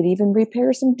 Maybe you could even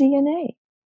repair some DNA.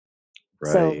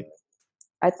 So Right.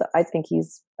 I think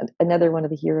he's another one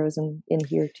of the heroes in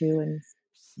here too, and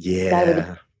guy with a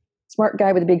Yeah. smart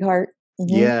guy with a big heart.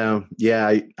 Hmm. Yeah.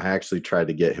 I actually tried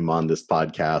to get him on this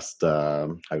podcast.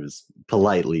 I was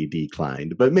politely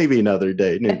declined, but maybe another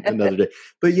day, another day.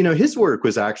 But his work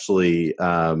was actually,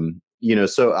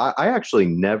 so I actually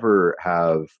never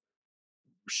have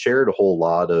shared a whole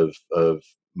lot of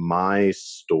my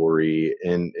story.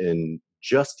 And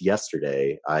just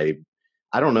yesterday, I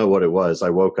don't know what it was. I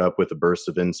woke up with a burst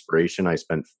of inspiration. I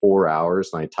spent 4 hours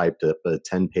and I typed up a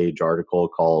 10-page article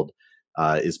called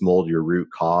 "Is Mold Your Root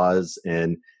Cause?"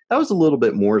 And that was a little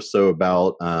bit more so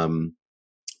about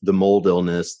the mold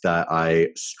illness that I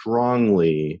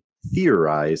strongly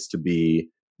theorized to be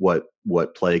what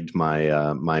plagued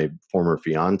my former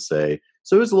fiance.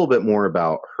 So it was a little bit more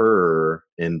about her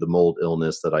and the mold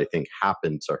illness that I think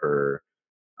happened to her.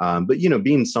 But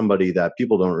being somebody that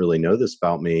people don't really know this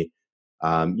about me,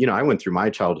 I went through my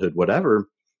childhood, whatever,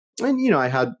 and I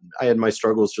had my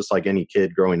struggles just like any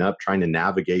kid growing up, trying to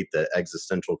navigate the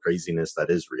existential craziness that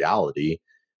is reality.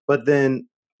 But then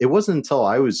it wasn't until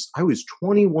I was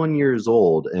 21 years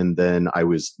old, and then I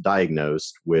was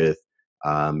diagnosed with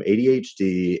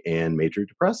ADHD and major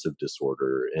depressive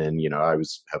disorder, and I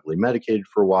was heavily medicated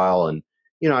for a while, and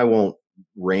I won't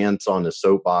rant on a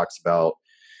soapbox about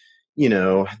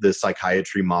the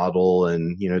psychiatry model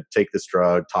and take this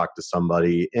drug, talk to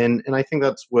somebody. And I think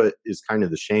that's what is kind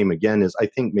of the shame again, is I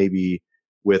think maybe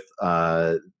with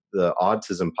the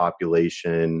autism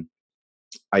population,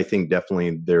 I think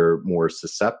definitely they're more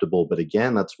susceptible. But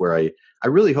again, that's where I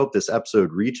really hope this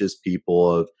episode reaches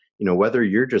people of whether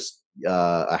you're just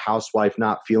a housewife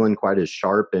not feeling quite as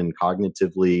sharp and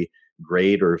cognitively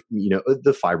great, or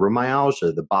the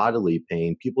fibromyalgia, the bodily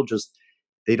pain. People just,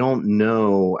 they don't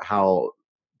know how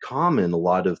common a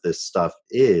lot of this stuff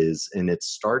is, and it's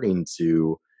starting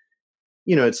to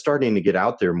get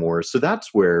out there more. So that's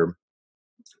where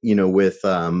with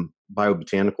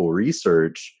biobotanical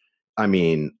research, I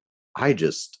mean, I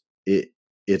just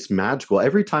it's magical.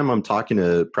 Every time I'm talking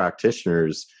to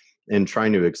practitioners and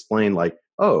trying to explain, like,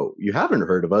 oh, you haven't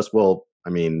heard of us? Well, I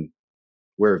mean,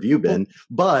 where have you been?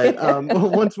 But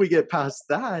once we get past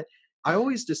that, I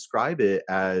always describe it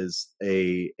as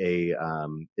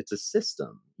it's a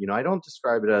system. I don't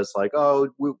describe it as like, oh,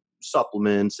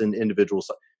 supplements and individual.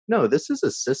 No, this is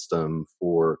a system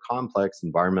for complex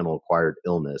environmental acquired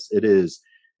illness. It is,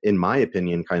 in my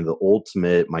opinion, kind of the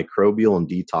ultimate microbial and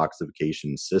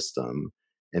detoxification system.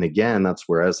 And again, that's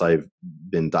where, as I've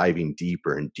been diving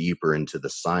deeper and deeper into the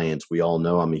science, we all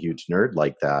know I'm a huge nerd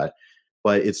like that,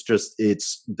 but it's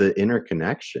the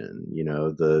interconnection,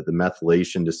 the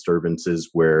methylation disturbances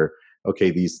where,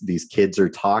 okay, these kids are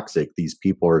toxic, these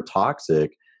people are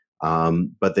toxic,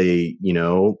 but they,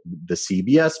 the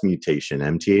CBS mutation,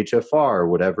 MTHFR,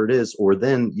 whatever it is, or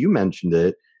then you mentioned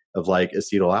it, of like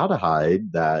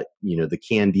acetaldehyde, that the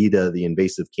candida, the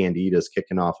invasive candida, is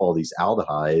kicking off all these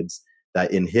aldehydes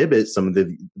that inhibit some of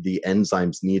the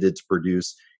enzymes needed to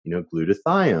produce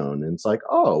glutathione. And it's like,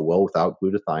 oh, well, without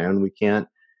glutathione, we can't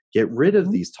get rid of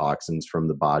Mhm. these toxins from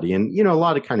the body. And, a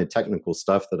lot of kind of technical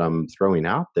stuff that I'm throwing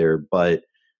out there. But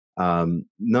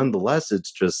nonetheless,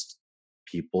 it's just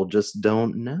people just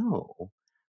don't know.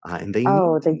 And they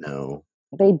Oh, need to know.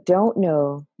 they don't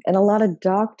know, and a lot of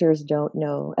doctors don't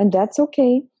know, and that's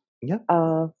okay. Yep.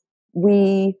 Uh,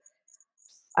 we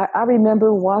I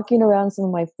remember walking around some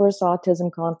of my first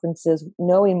autism conferences,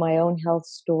 knowing my own health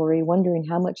story, wondering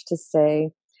how much to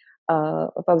say,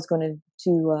 if I was going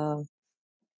to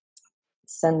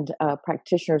send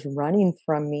practitioners running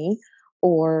from me,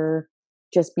 or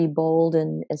just be bold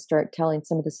and start telling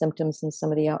some of the symptoms and some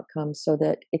of the outcomes so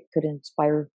that it could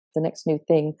inspire the next new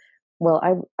thing. Well,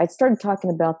 I started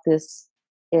talking about this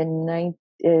in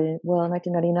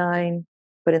 1999,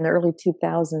 but in the early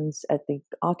 2000s at the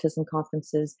autism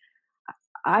conferences.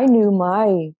 I knew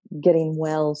my getting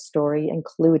well story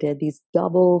included these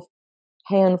double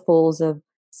handfuls of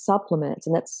supplements,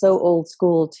 and that's so old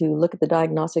school to look at the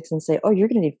diagnostics and say, "Oh, you're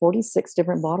going to need 46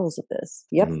 different bottles of this."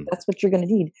 Yep, Mhm. that's what you're going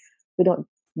to need. We don't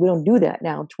we don't do that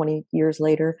now 20 years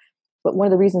later. But one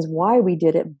of the reasons why we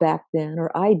did it back then,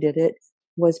 or I did it,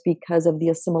 was because of the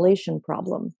assimilation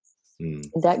problem. Mm.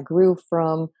 And that grew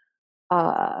from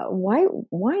why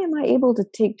am I able to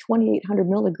take 2,800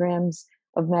 milligrams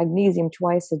of magnesium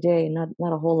twice a day and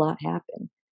not a whole lot happen?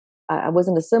 I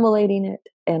wasn't assimilating it,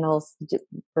 and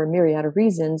for a myriad of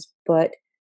reasons, but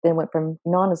then went from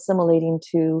non-assimilating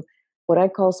to what I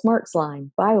call smart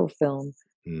slime, biofilm.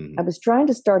 I Mm. was trying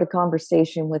to start a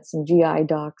conversation with some GI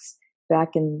docs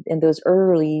back in those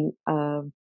early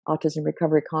autism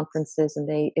recovery conferences, and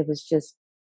it was just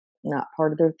not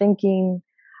part of their thinking.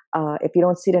 If you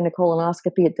don't see it in a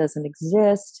colonoscopy, it doesn't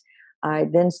exist. I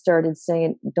then started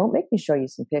saying, don't make me show you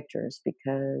some pictures,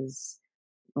 because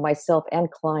myself and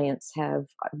clients have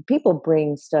people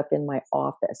bring stuff in my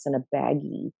office in a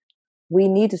baggie. We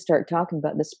need to start talking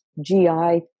about this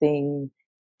GI thing.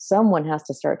 Someone has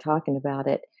to start talking about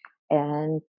it.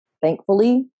 And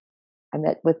thankfully, I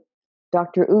met with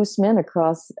Dr. Usman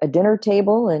across a dinner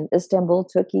table in Istanbul,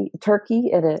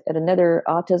 Turkey, at another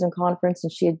autism conference,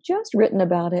 and she had just written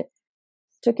about it.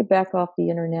 Took it back off the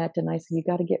internet, and I said, "You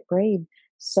got to get brave.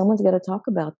 Someone's got to talk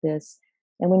about this."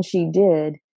 And when she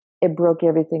did, it broke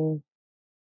everything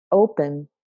open.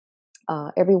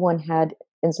 Everyone had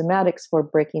enzymatics for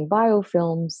breaking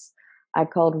biofilms. I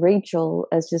called Rachel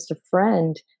as just a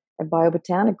friend at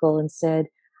Biobotanical and said,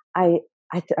 I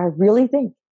really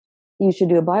think you should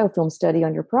do a biofilm study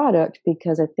on your product,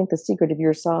 because I think the secret of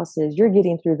your sauce is you're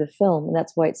getting through the film, and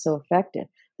that's why it's so effective.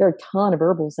 There are a ton of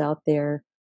herbals out there,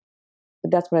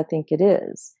 but that's what I think it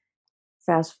is.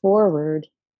 Fast forward,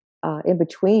 in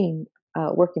between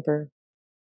working for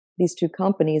these two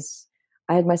companies,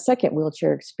 I had my second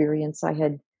wheelchair experience.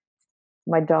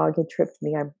 My dog had tripped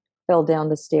me. I fell down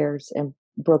the stairs and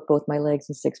broke both my legs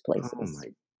in 6 Oh places.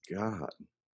 my God.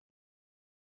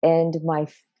 And my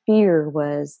fear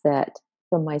was that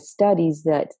from my studies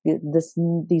that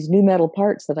these new metal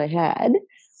parts that I had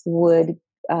would,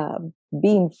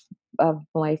 being of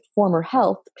my former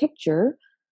health picture,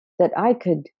 that I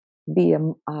could be a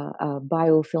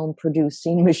biofilm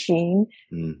producing machine.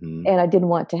 Mm-hmm. And I didn't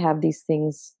want to have these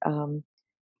things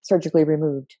surgically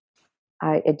removed.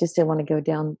 I just didn't want to go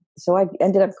down. So I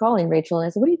ended up calling Rachel and I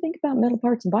said, "What do you think about metal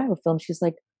parts and biofilm?" She's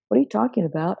like, "What are you talking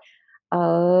about?"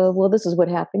 Well, this is what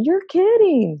happened. You're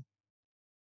kidding.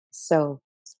 So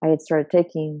I had started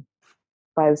taking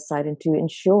Biocidin to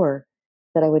ensure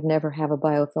that I would never have a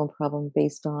biofilm problem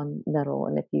based on metal.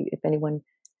 And if anyone,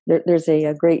 there's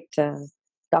a great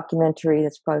documentary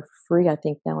that's probably free, I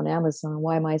think, now on Amazon.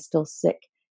 Why Am I Still Sick?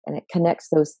 And it connects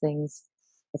those things.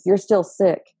 If you're still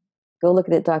sick, go look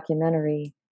at that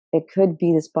documentary. It could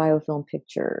be this biofilm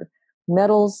picture.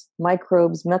 Metals,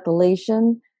 microbes,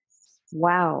 methylation.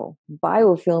 Wow,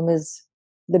 biofilm is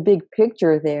the big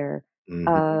picture there.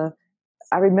 Mm-hmm.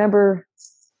 I remember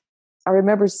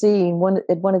seeing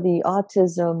at one of the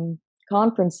autism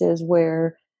conferences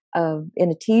where, in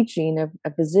a teaching,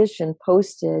 a physician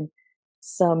posted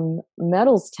some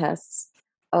metals tests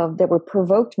that were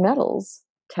provoked metals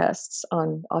tests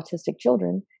on autistic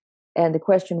children, and the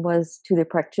question was to the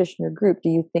practitioner group, "Do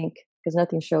you think?" Because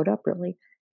nothing showed up really.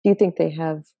 "Do you think they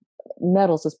have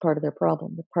metals as part of their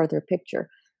problem, part of their picture?"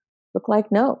 Look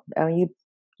like no. You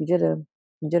did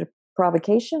a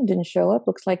provocation, didn't show up.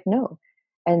 Looks like no.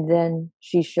 And then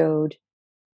she showed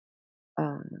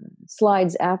uh,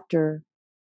 slides after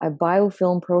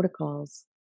biofilm protocols,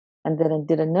 and then I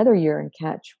did another urine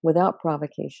catch without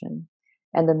provocation,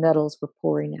 and the metals were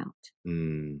pouring out.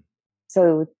 Mm.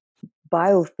 So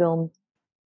biofilm,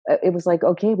 it was like,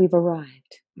 okay, we've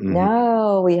arrived. Mm-hmm.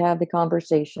 Now we have the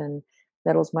conversation.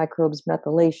 Metals, microbes,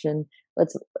 methylation.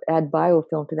 Let's add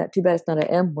biofilm to that. Too bad it's not an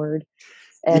M word.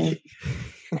 And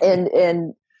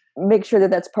and make sure that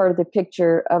that's part of the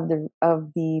picture of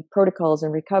the protocols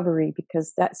and recovery,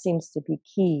 because that seems to be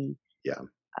key. Yeah.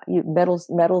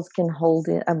 Metals can hold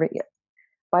in.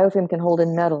 Biofilm can hold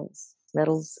in metals.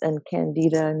 Metals and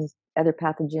candida and other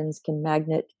pathogens can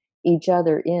magnet each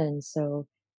other in. So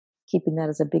keeping that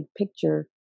as a big picture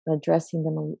and addressing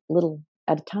them a little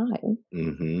at a time.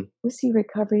 Mm-hmm. We see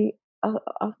recovery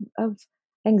of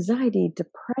anxiety,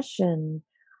 depression,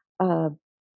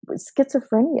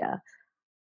 schizophrenia,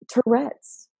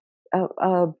 Tourette's,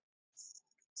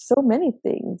 so many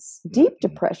things. Deep Mm-hmm.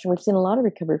 depression. We've seen a lot of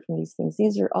recovery from these things.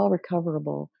 These are all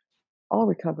recoverable. All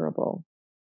recoverable.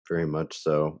 Very much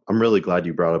so. I'm really glad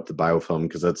you brought up the biofilm,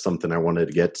 because that's something I wanted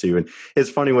to get to. And it's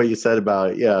funny what you said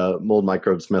about mold,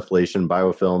 microbes, methylation,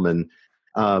 biofilm, and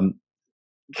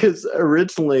because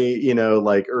originally,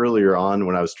 like earlier on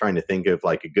when I was trying to think of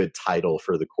like a good title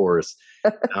for the course,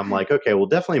 I'm like, okay, well,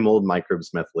 definitely mold,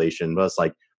 microbes, methylation. But it's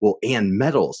like, well, and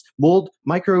metals, mold,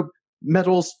 microbe,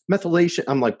 metals, methylation.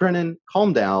 I'm like, Brennan,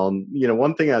 calm down.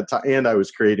 One thing at a time. And I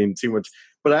was creating too much.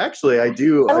 But actually, I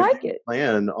do like it.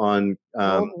 plan on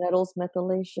Mold, metals,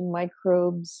 methylation,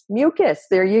 microbes, mucus.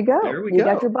 There you go. There we you go.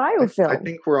 got your biofilm. I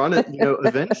think we're on it,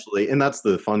 eventually. And that's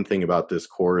the fun thing about this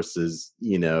course is,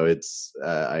 it's,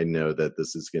 I know that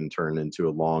this is going to turn into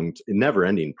a long, never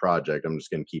ending project. I'm just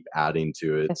going to keep adding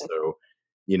to it. So,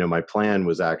 my plan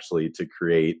was actually to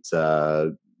create,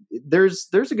 there's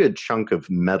a good chunk of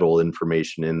metal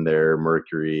information in there,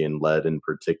 mercury and lead in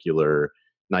particular,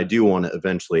 And I do want to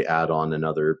eventually add on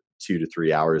another 2 to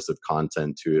 3 hours of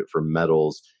content to it for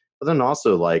metals. But then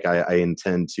also, like, I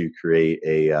intend to create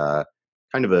a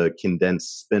kind of a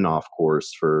condensed spin-off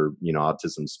course for,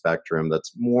 autism spectrum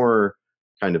that's more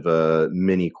kind of a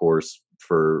mini course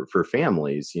for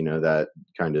families, that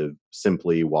kind of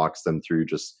simply walks them through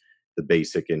just the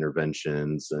basic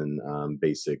interventions and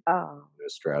basic Oh,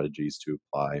 strategies to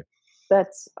apply.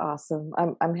 that's awesome.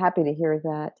 I'm happy to hear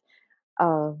that.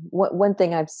 One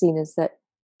thing I've seen is that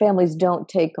families don't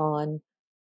take on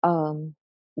um,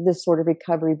 this sort of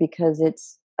recovery because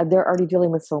they're already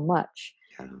dealing with so much.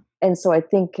 Yeah. And so I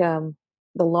think the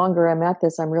longer I'm at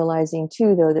this, I'm realizing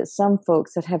too, though, that some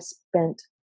folks that have spent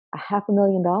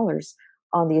 $500,000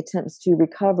 on the attempts to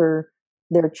recover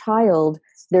their child,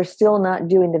 they're still not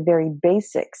doing the very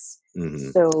basics. Mm-hmm.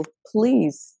 So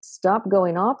please stop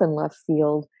going off in left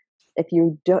field. If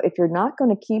you're not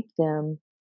going to keep them,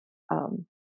 um,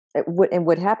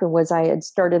 what happened was I had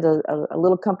started a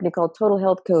little company called Total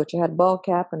Health Coach. I had a ball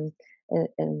cap and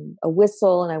a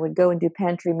whistle, and I would go and do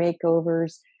pantry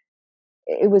makeovers.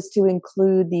 It was to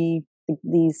include the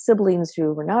siblings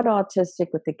who were not autistic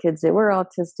with the kids that were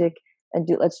autistic, and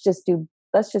let's just do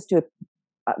it.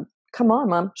 Come on,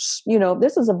 mom,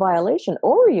 this is a violation.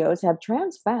 Oreos have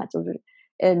trans fats,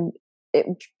 and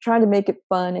trying to make it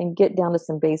fun and get down to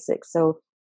some basics. So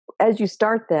as you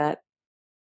start that,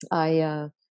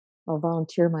 I'll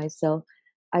volunteer myself.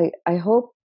 I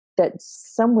hope that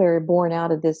somewhere born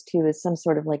out of this too is some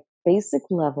sort of like basic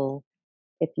level.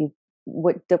 If you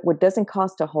what doesn't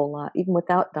cost a whole lot, even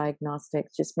without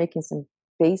diagnostics, just making some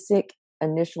basic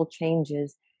initial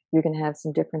changes, you're going to have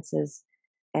some differences,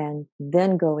 and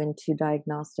then go into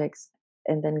diagnostics,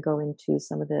 and then go into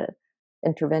some of the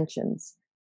interventions,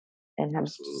 and have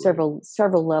Absolutely.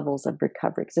 several levels of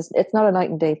recovery. Because it's not a night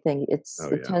and day thing. Oh It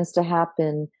yeah. tends to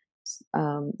happen.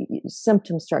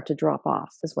 Symptoms start to drop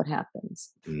off. Is what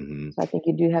happens. Mm-hmm. So I think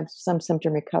you do have some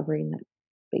symptom recovery in that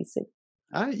basic.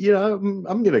 I'm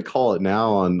going to call it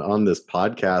now on this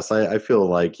podcast. I feel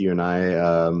like you and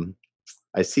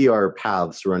I see our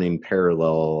paths running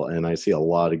parallel, and I see a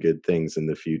lot of good things in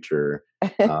the future.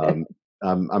 Um,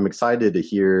 I'm excited to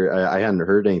hear. I hadn't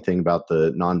heard anything about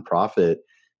the nonprofit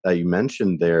that you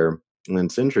mentioned there, and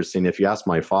it's interesting. If you ask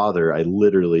my father, I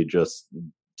literally just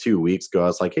 2 weeks ago, I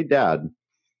was like, "Hey, Dad,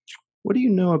 what do you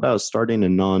know about starting a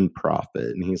nonprofit?"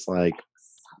 And he's like,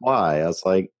 "Why?" I was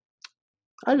like,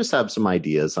 I just have some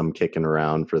ideas I'm kicking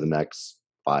around for the next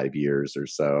 5 years or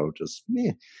so. Just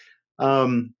me.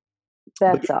 Um,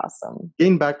 but That's awesome.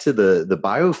 getting back to the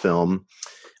biofilm,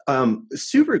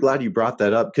 super glad you brought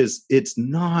that up because it's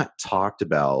not talked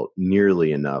about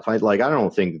nearly enough. I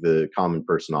don't think the common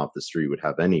person off the street would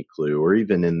have any clue, or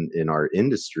even in our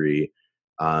industry.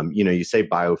 You say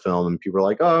biofilm and people are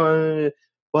like, oh,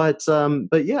 but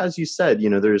yeah, as you said,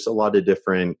 there's a lot of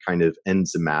different kind of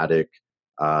enzymatic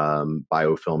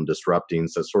biofilm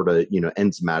disruptings that sort of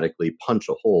enzymatically punch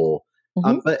a hole.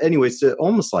 Hmm. But anyways, to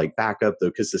almost like back up though,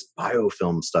 because this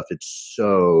biofilm stuff, it's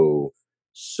so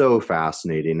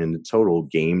fascinating and a total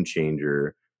game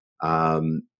changer.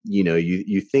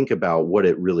 You think about what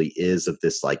it really is of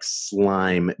this like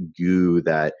slime goo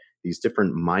that these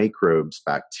different microbes,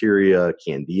 bacteria,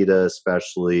 candida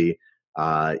especially,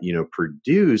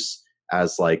 produce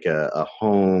as like a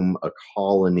home, a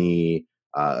colony,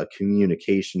 a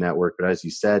communication network. But as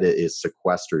you said, it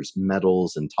sequesters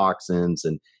metals and toxins,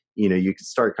 and you can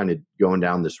start kind of going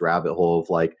down this rabbit hole of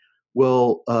like,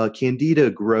 well, candida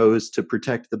grows to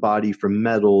protect the body from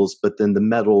metals, but then the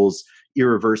metals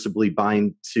irreversibly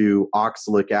bind to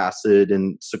oxalic acid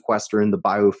and sequester in the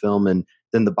biofilm, and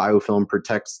then the biofilm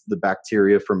protects the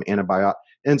bacteria from antibiotics.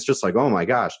 And it's just like, oh my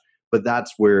gosh. But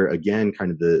that's where, again,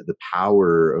 kind of the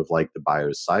power of like the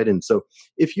biocide. And so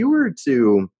if you were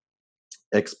to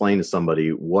explain to somebody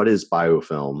what is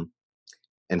biofilm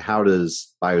and how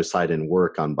does biocidin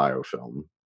work on biofilm,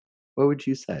 what would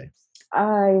you say?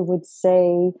 I would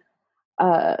say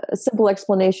a simple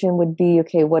explanation would be,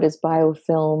 okay, what is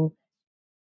biofilm?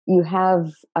 You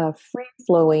have free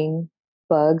flowing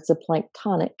bugs, a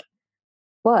planktonic,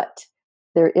 but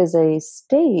there is a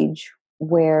stage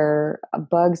where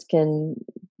bugs can,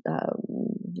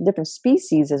 different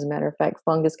species, as a matter of fact,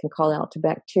 fungus can call out to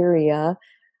bacteria.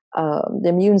 The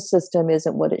immune system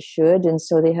isn't what it should, and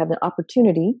so they have an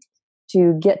opportunity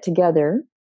to get together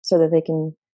so that they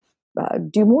can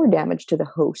do more damage to the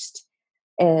host.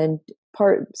 And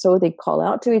so they call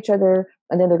out to each other,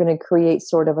 and then they're going to create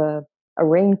sort of a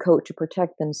raincoat to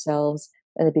protect themselves,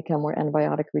 and they become more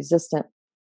antibiotic resistant.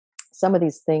 Some of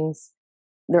these things,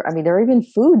 there are even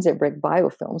foods that break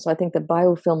biofilm. So I think the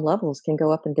biofilm levels can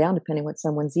go up and down depending what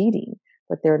someone's eating.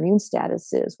 what their immune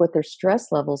status is, what their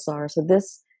stress levels are. So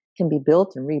this can be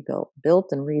built and rebuilt,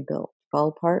 fall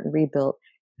apart and rebuilt.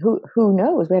 Who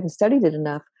knows? We haven't studied it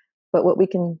enough. But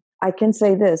I can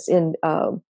say this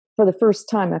for the first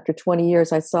time after 20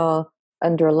 years, I saw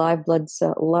under a live blood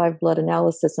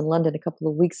analysis in London a couple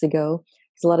of weeks ago,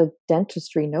 because a lot of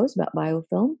dentistry knows about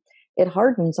biofilm. It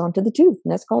hardens onto the tooth,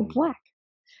 and that's called plaque.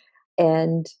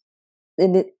 And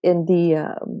in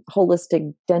the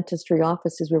holistic dentistry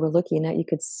offices we were looking at, you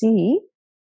could see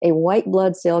a white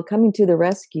blood cell coming to the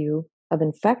rescue of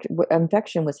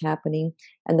infection was happening,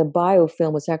 and the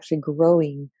biofilm was actually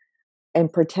growing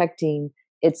and protecting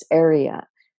its area.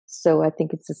 So I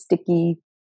think it's a sticky,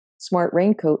 smart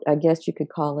raincoat, I guess you could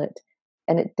call it,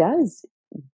 and it does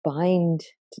bind.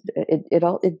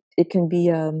 It can be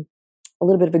a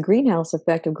little bit of a greenhouse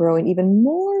effect of growing even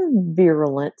more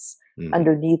virulence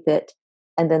underneath it,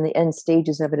 and then the end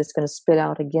stages of it is going to spit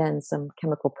out again some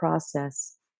chemical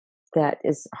process that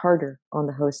is harder on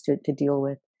the host to deal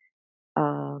with.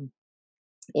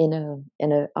 In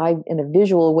a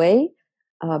visual way,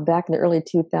 back in the early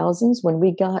 2000s, when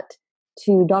we got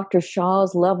to Dr.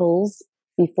 Shaw's levels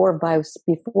before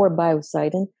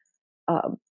biocidin,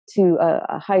 to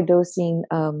a high dosing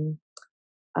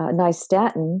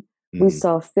nystatin, we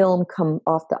saw film come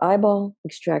off the eyeball,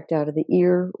 extract out of the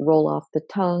ear, roll off the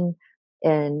tongue,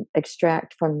 and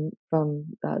extract from the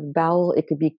bowel. It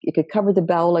could cover the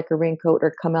bowel like a raincoat,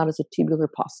 or come out as a tubular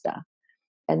pasta,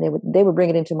 and they would bring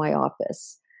it into my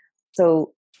office.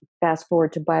 So fast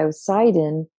forward to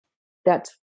biocidin,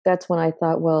 that's when I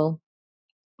thought, well,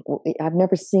 I've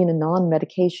never seen a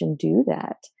non-medication do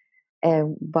that.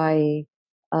 And by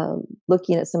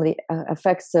looking at some of the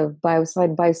effects of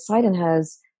biocidin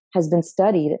has been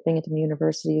studied at Binghamton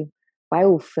University.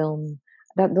 Biofilm,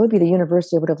 that would be the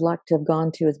university I would have liked to have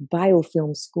gone to, as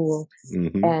biofilm school.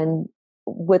 And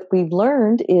what we've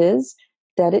learned is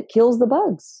that it kills the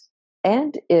bugs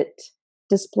and it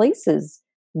displaces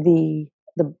the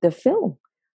film.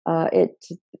 It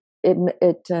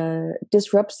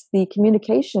disrupts the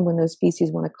communication when those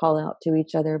species want to call out to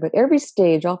each other. But every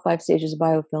stage, all 5 stages of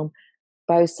biofilm,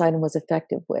 biocidin was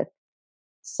effective with.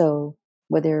 So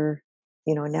whether,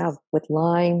 now with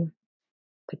Lyme,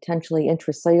 potentially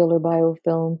intracellular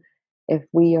biofilm, if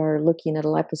we are looking at a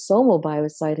liposomal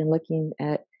biocidin, looking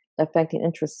at affecting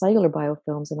intracellular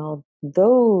biofilms and all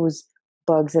those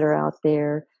bugs that are out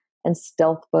there and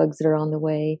stealth bugs that are on the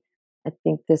way, I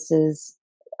think this is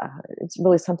it's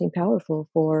really something powerful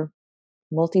for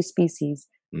multi-species.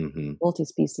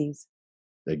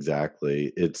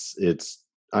 Exactly.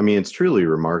 I mean, it's truly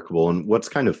remarkable. And what's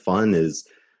kind of fun is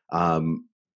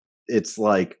it's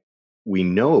like we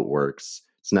know it works.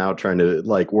 It's now trying to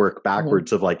work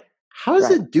backwards of how is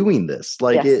it doing this?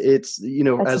 It's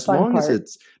That's as long as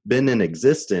it's been in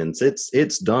existence,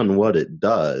 it's done what it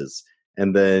does.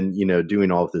 And then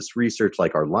doing all of this research,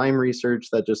 like our Lyme research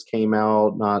that just came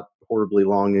out not horribly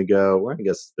long ago, or I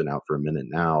guess it's been out for a minute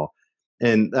now,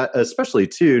 and that, especially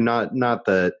too, not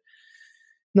to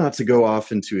go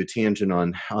off into a tangent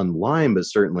on Lyme, but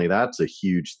certainly that's a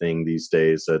huge thing these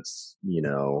days. That's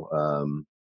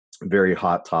very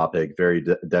hot topic, very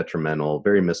detrimental,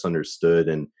 very misunderstood,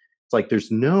 and it's like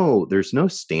there's no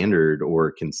standard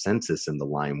or consensus in the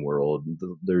Lyme world.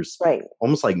 There's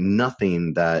almost like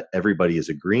nothing that everybody is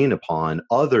agreeing upon,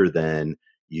 other than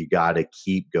you got to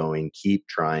keep going, keep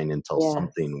trying until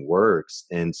something works.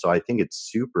 And so I think it's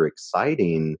super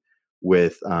exciting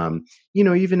with,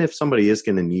 even if somebody is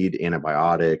going to need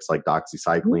antibiotics like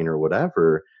doxycycline or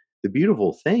whatever, the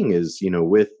beautiful thing is,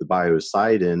 with the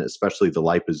biocidin, especially the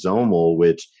liposomal,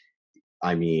 which,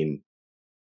 I mean,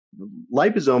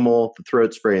 liposomal, the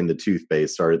throat spray, and the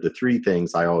toothpaste are the 3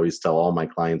 things I always tell all my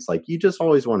clients, you just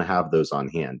always want to have those on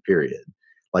hand, period.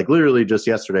 Literally just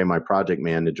yesterday, my project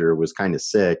manager was kind of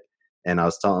sick, and I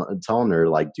was telling her,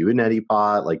 do a neti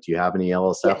pot, do you have any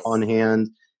LSF on hand?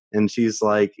 And she's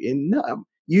like, no,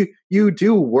 you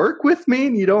do work with me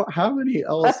and you don't have any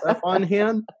LSF on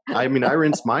hand? I mean, I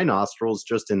rinse my nostrils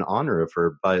just in honor of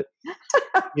her, but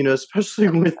especially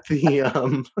with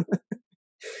the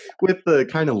with the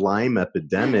kind of Lyme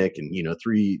epidemic, and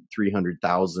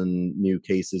 300,000 new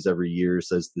cases every year,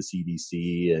 says the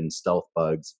CDC, and stealth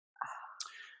bugs.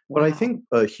 But I think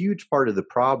a huge part of the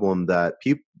problem that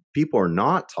people are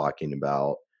not talking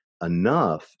about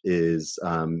enough is,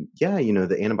 the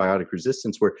antibiotic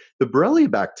resistance, where the Borrelia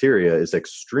bacteria is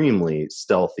extremely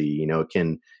stealthy. It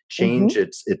can change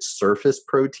its surface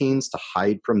proteins to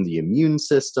hide from the immune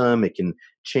system. It can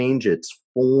change its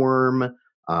form,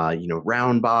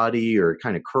 round body or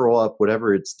kind of curl up,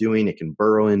 whatever it's doing. It can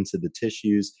burrow into the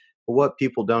tissues. But what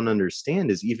people don't understand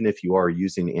is even if you are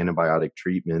using antibiotic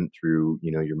treatment through,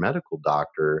 your medical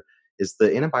doctor, is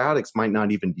the antibiotics might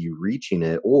not even be reaching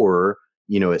it, or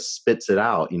it spits it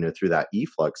out, through that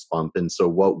efflux pump. And so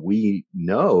what we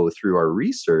know through our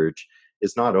research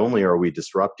is not only are we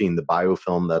disrupting the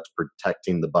biofilm that's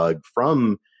protecting the bug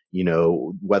from,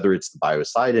 whether it's the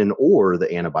biocidin or the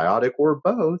antibiotic or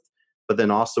both, but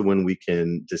then also when we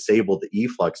can disable the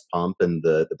efflux pump and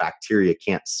the bacteria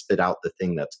can't spit out the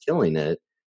thing that's killing it,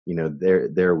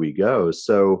 there we go.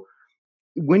 So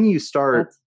when you start,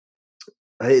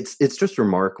 That's it's just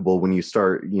remarkable when you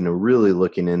start, really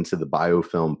looking into the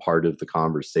biofilm part of the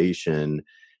conversation,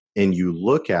 and you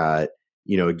look at,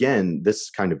 again, this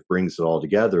kind of brings it all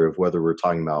together of whether we're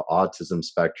talking about autism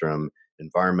spectrum,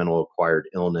 environmental acquired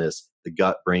illness, the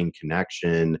gut brain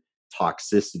connection,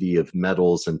 toxicity of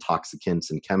metals and toxicants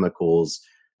and chemicals,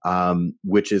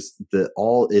 which is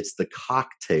it's the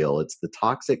cocktail, it's the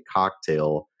toxic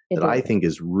cocktail it that I is. think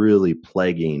is really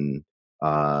plaguing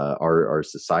our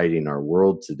society and our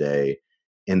world today.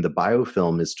 And the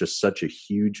biofilm is just such a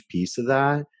huge piece of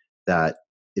that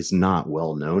is not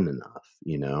well known enough.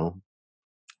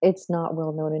 It's not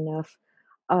well known enough.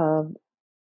 Um,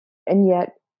 and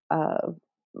yet, uh,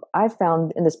 I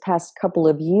found in this past couple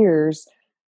of years,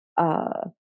 uh,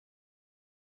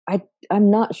 I'm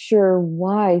not sure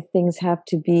why things have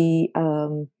to be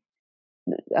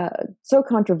so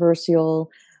controversial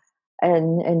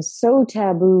and so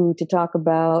taboo to talk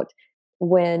about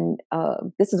when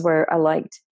this is where I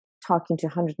liked talking to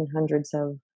hundreds and hundreds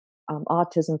of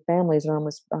autism families and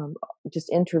almost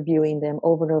just interviewing them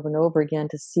over and over and over again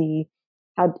to see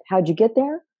how'd you get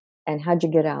there and how'd you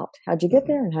get out, how'd you get Hmm.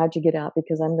 there and how'd you get out,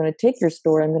 because I'm going to take your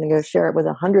story, I'm going to go share it with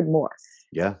 100 more.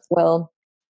 Yeah. Well,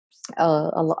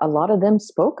 a lot of them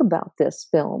spoke about this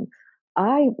film.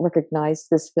 I recognized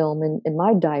this film in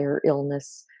my dire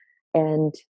illness,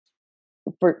 and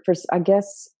for I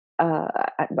guess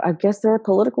I guess there are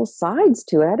political sides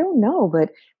to it. I don't know, but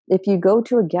if you go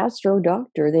to a gastro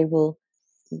doctor, they will,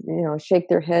 shake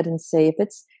their head and say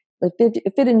if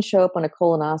it didn't show up on a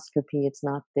colonoscopy, it's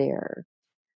not there.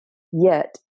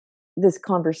 Yet this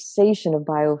conversation of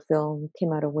biofilm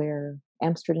came out of where,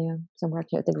 Amsterdam, somewhere, I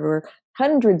can't think of where,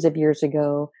 hundreds of years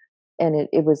ago, and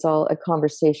it was all a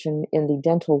conversation in the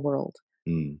dental world.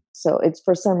 Mm. So it's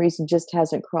for some reason just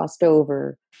hasn't crossed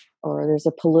over, or there's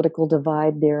a political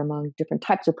divide there among different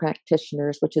types of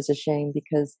practitioners, which is a shame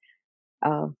because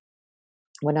uh,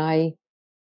 when I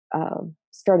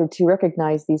started to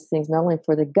recognize these things, not only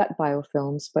for the gut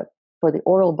biofilms, but for the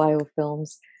oral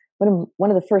biofilms, one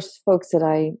of the first folks that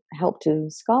I helped to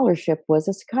scholarship was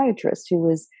a psychiatrist who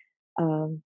was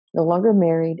no longer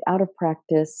married, out of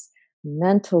practice,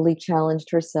 mentally challenged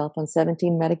herself on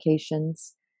 17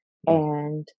 medications, Mm.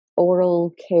 and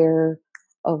oral care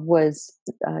was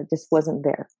just wasn't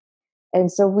there.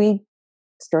 And so we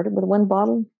started with one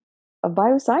bottle of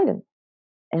biocidin.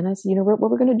 And I said, what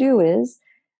we're going to do is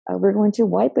we're going to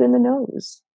wipe it in the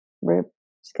nose.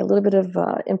 She's got a little bit of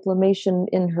inflammation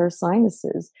in her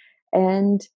sinuses,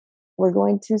 and we're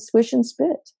going to swish and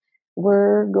spit.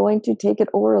 We're going to take it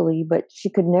orally, but she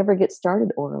could never get started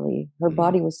orally. Her Mm.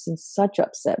 body was in such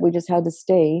upset. We just had to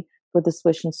stay with the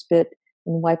swish and spit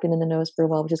and wiping in the nose for a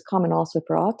while, which is common also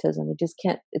for autism. It just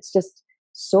can't, it's just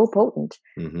so potent.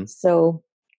 Hmm. So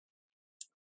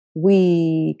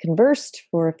we conversed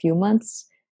for a few months,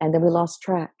 and then we lost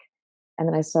track. And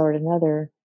then I saw her at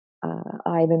another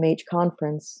IMMH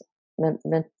conference,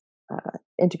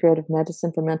 Integrative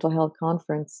Medicine for Mental Health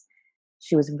conference.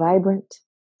 She was vibrant.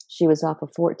 She was off of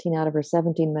 14 out of her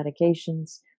 17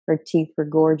 medications. Her teeth were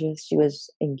gorgeous. She was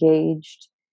engaged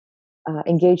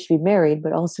to be married,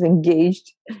 but also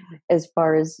engaged as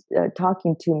far as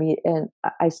talking to me. And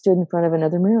I stood in front of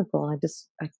another miracle.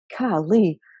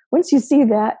 Golly, once you see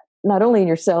that, not only in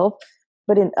yourself,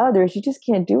 but in others, you just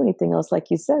can't do anything else, like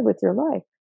you said, with your life.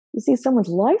 You see someone's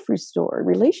life restored, Yeah.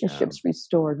 relationships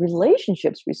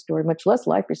restored, much less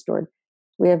life restored.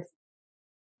 We have,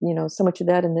 so much of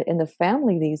that in the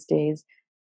family these days.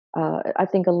 I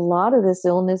think a lot of this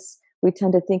illness we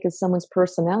tend to think is someone's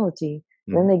personality.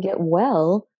 Then Mhm. they get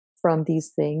well from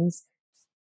these things,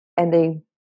 and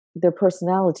their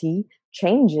personality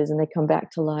changes, and they come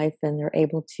back to life, and they're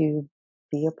able to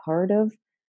be a part of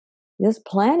this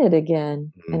planet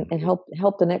again, and Mhm.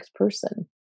 help the next person.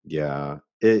 Yeah.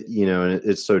 And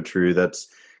it's so true. That's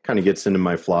kind of gets into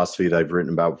my philosophy that I've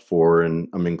written about before, and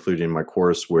I'm including in my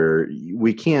course where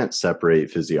we can't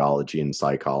separate physiology and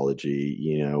psychology.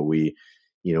 We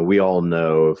we all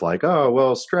know of like, oh,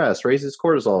 well, stress raises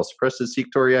cortisol, suppresses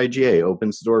secretory IgA,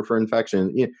 opens the door for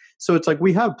infection. So it's like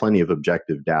we have plenty of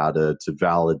objective data to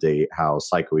validate how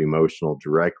psychoemotional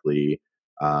directly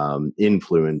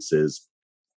influences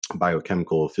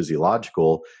biochemical,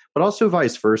 physiological, but also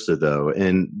vice versa, though.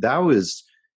 And that was,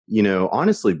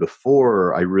 honestly,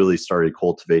 before I really started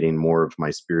cultivating more of my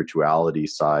spirituality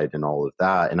side and all of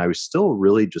that. And I was still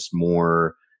really just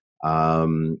more,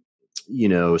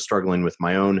 struggling with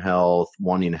my own health,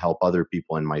 wanting to help other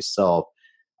people and myself.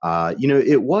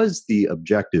 It was the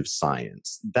objective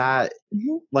science that,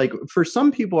 like, for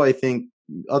some people, I think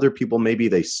other people, maybe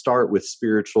they start with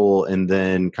spiritual and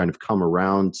then kind of come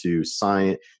around to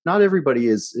science. Not everybody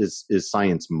is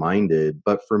science minded,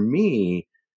 but for me,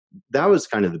 that was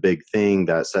kind of the big thing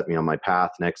that set me on my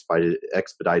path and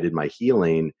expedited my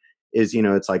healing. Is,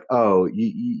 it's like, oh,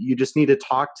 you just need to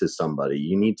talk to somebody.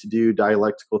 You need to do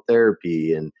dialectical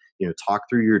therapy and, talk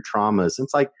through your traumas. And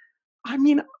it's like, I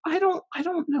mean, I don't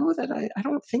know that I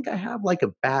don't think I have like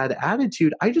a bad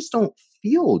attitude. I just don't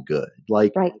feel good.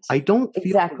 Like, Right. I don't feel the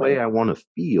Exactly. way I want to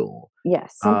feel.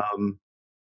 Yes. Um,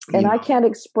 And I know, can't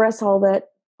express all that,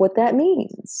 what that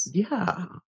means. yeah,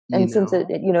 And since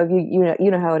you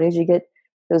know how it is, you get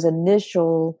those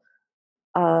initial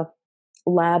uh,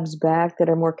 labs back that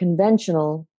are more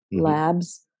conventional mhm,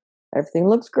 labs. Everything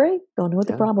looks great. Don't know what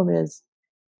the yeah, problem is.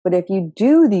 But if you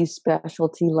do these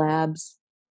specialty labs,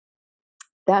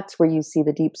 that's where you see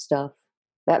the deep stuff.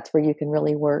 That's where you can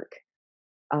really work,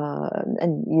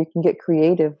 and you can get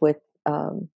creative with.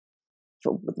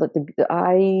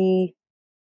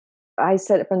 I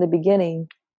said it from the beginning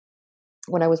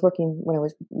when I was working when I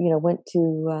was went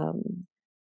to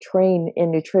train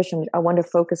in nutrition. I wanted to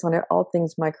focus on all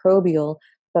things microbial,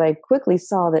 but I quickly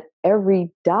saw that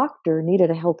every doctor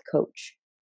needed a health coach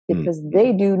because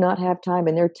they mhm, do not have time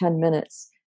in their 10 minutes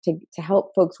to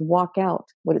help folks walk out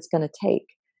what it's going to take.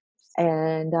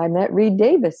 And I met Reed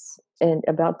Davis and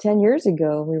about 10 years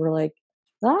ago. We were like,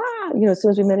 as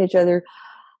soon as we met each other,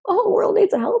 oh, the world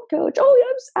needs a health coach. Oh,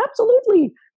 yes,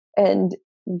 absolutely. And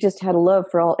just had a love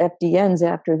for all FDNs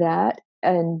after that.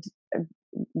 And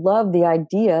love the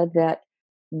idea that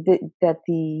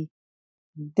the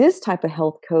this type of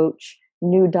health coach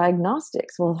knew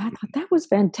diagnostics. Well, I thought that was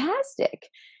fantastic.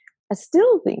 I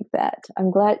still think that.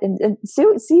 I'm glad, and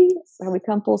see how we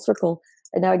come full circle.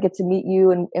 And now I get to meet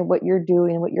you and what you're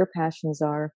doing and what your passions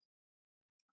are.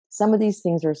 Some of these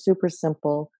things are super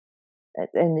simple,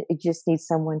 and it just needs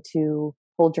someone to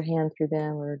hold your hand through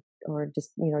them, or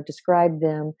just describe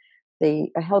them. A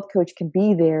health coach can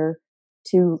be there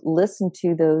to listen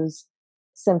to those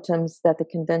symptoms that the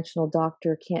conventional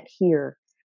doctor can't hear.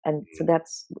 And so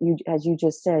that's you, as you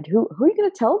just said, who are you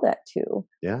going to tell that to?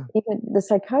 yeah, Even the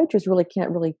psychiatrist really can't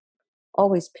really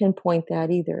always pinpoint that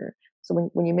either. So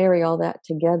when you marry all that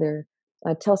together,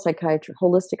 tell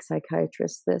holistic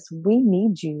psychiatrists this: we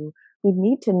need you. We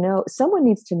need to know. Someone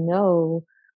needs to know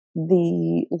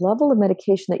the level of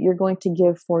medication that you're going to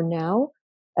give for now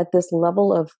at this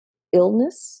level of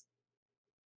illness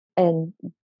and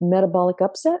metabolic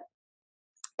upset,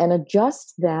 and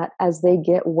adjust that as they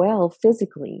get well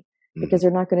physically, mhm, because they're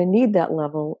not going to need that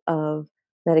level of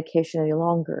medication any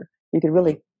longer. You could mhm,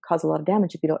 really cause a lot of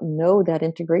damage if you don't know that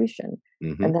integration.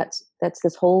 mhm. And that's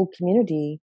this whole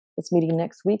community that's meeting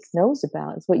next week knows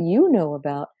about. It's what you know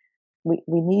about. We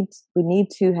need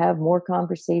to have more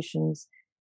conversations,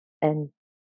 and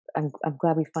I'm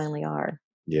glad we finally are.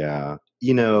 Yeah.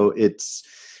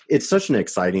 It's such an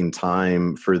exciting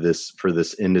time for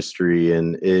this industry,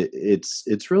 and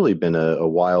it's really been a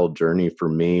wild journey for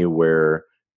me where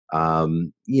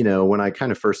when I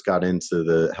kind of first got into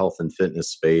the health and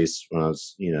fitness space when I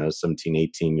was, 17,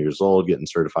 18 years old, getting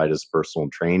certified as a personal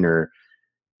trainer,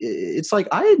 it's like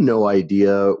I had no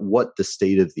idea what the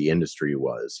state of the industry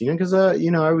was, because I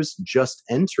was just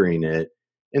entering it,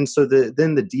 and so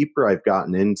then the deeper I've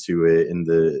gotten into it, and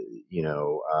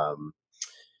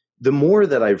the more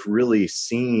that I've really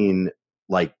seen,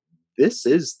 like, this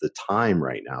is the time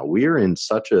right now. We are in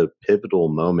such a pivotal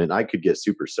moment. I could get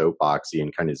super soapboxy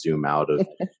and kind of zoom out of.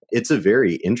 It's a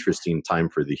very interesting time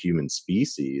for the human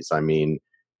species. I mean,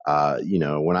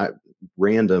 when I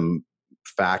random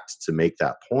fact to make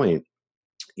that point,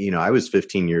 I was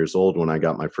 15 years old when I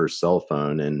got my first cell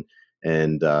phone, and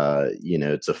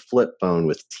it's a flip phone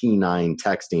with T9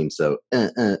 texting. So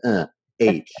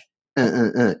H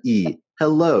E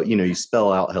hello. You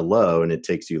spell out hello, and it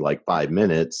takes you like 5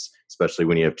 minutes, especially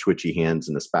when you have twitchy hands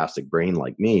and a spastic brain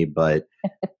like me. But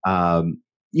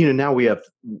now we have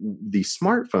these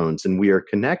smartphones, and we are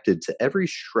connected to every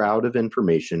shroud of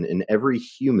information in every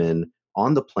human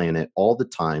on the planet all the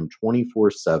time,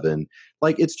 24/7.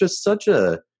 Like, it's just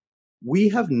we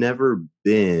have never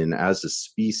been, as a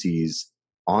species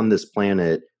on this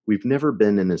planet, we've never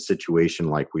been in a situation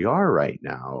like we are right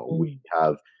now.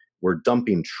 We're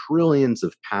dumping trillions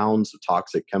of pounds of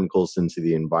toxic chemicals into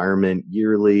the environment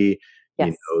yearly. You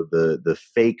Yes. know, the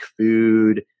fake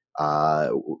food,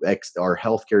 our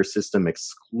healthcare system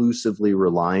exclusively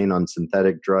relying on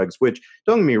synthetic drugs, which,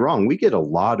 don't get me wrong, we get a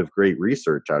lot of great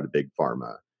research out of big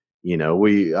pharma. You know,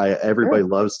 everybody Sure.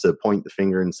 loves to point the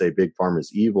finger and say big pharma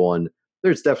is evil, and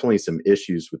there's definitely some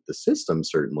issues with the system,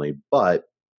 certainly, but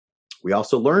we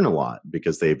also learn a lot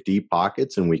because they have deep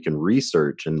pockets, and we can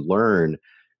research and learn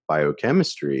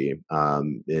biochemistry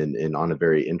in on a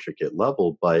very intricate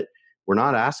level. But we're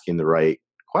not asking the right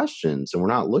questions, and we're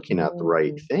not looking at the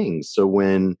right Mm. things. So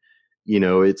when, you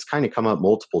know, it's kind of come up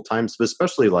multiple times,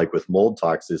 especially like with mold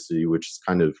toxicity, which is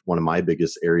kind of one of my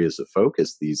biggest areas of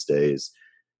focus these days.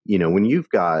 You know, when you've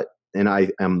got, and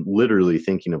I am literally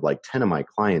thinking of like 10 of my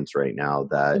clients right now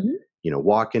that, Mhm. you know,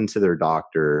 walk into their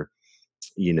doctor,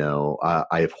 you know,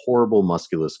 I have horrible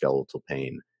musculoskeletal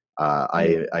pain.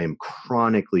 I am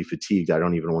chronically fatigued. I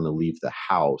don't even want to leave the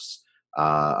house.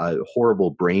 A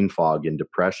horrible brain fog and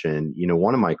depression. You know,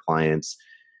 one of my clients,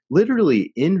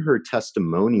 literally in her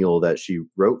testimonial that she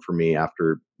wrote for me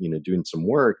after, you know, doing some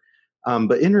work,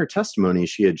 but in her testimony,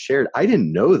 she had shared, I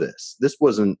didn't know this. This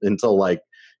wasn't until like,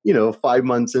 you know, 5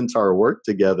 months into our work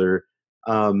together.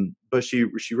 But she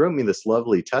wrote me this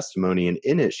lovely testimony, and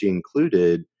in it, she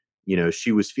included, you know,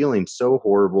 she was feeling so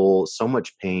horrible, so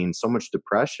much pain, so much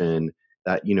depression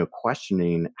that, you know,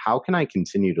 questioning, how can I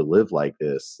continue to live like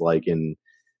this? Like, in,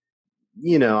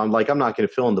 you know, I'm like, I'm not going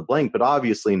to fill in the blank, but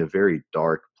obviously in a very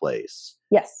dark place.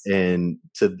 Yes. And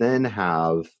to then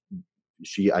have,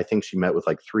 I think she met with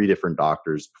like 3 different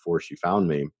doctors before she found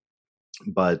me.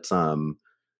 But,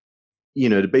 you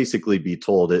know, to basically be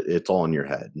told it's all in your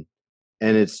head.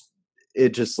 And it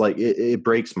just like, it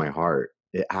breaks my heart.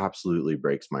 It absolutely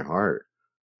breaks my heart.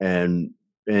 And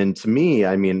to me,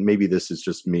 I mean, maybe this is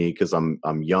just me because I'm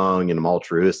young and I'm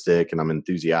altruistic and I'm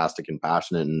enthusiastic and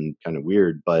passionate and kind of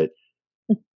weird, but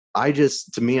I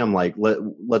just, to me, I'm like,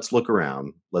 let's look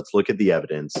around. Let's look at the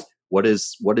evidence. What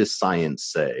does science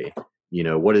say? You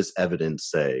know, what does evidence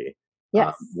say?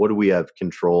 Yes. What do we have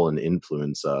control and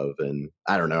influence of? And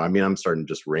I don't know. I mean, I'm starting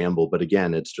to just ramble, but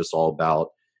again, it's just all about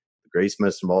the grace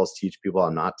must involve us teach people how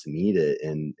not to need it,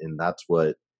 and that's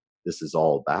what this is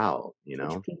all about. You Teach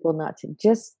know? people not to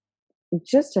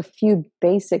just a few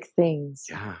basic things.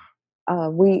 Yeah.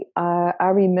 I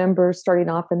remember starting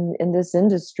off in this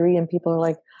industry, and people are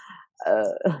like,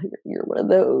 you're one of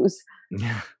those.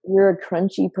 Yeah. You're a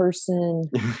crunchy person.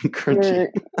 Crunchy. You're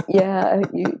yeah.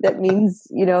 That means,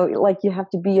 you know, like you have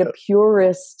to be a Yep.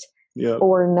 purist, Yep.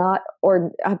 or not,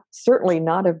 or certainly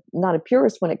not a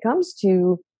purist when it comes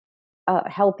to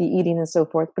healthy eating and so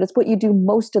forth. But it's what you do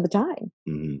most of the time.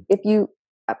 Mhm. If you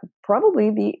Probably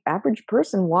the average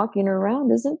person walking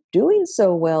around isn't doing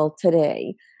so well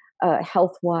today,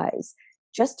 health wise.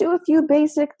 Just do a few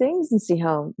basic things and see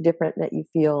how different that you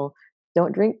feel.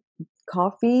 Don't drink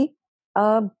coffee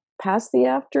uh, past the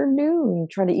afternoon.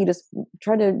 Try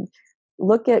to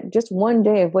look at just one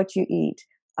day of what you eat.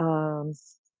 Um,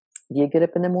 you get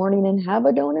up in the morning and have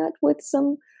a donut with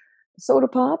some soda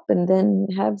pop, and then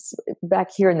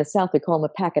back here in the South, they call them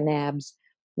a pack of nabs,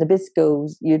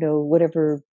 Nabiscos, you know,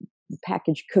 whatever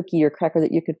packaged cookie or cracker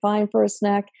that you could find for a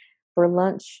snack. For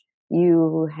lunch,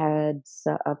 you had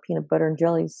a peanut butter and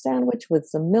jelly sandwich with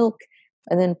some milk.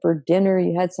 And then for dinner,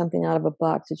 you had something out of a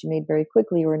box that you made very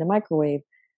quickly or in a microwave.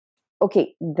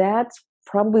 Okay, that's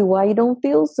probably why you don't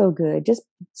feel so good. Just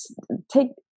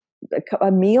take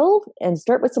a meal and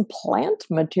start with some plant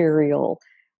material.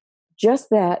 Just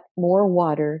that, more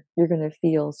water, you're going to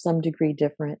feel some degree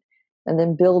different, and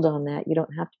then build on that. You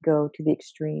don't have to go to the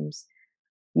extremes.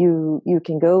 You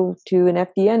can go to an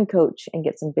FDN coach and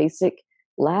get some basic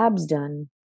labs done,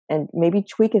 and maybe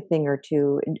tweak a thing or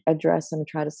two and address them and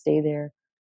try to stay there.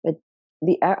 But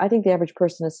I think the average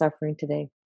person is suffering today,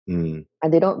 Mm.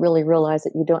 and they don't really realize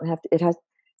that you don't have to.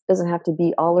 Doesn't have to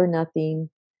be all or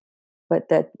nothing, but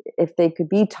that if they could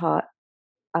be taught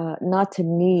not to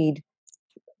need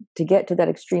to get to that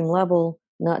extreme level,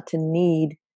 not to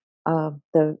need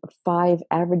the 5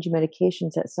 average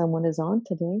medications that someone is on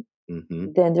today,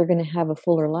 Mhm. then they're going to have a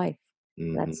fuller life.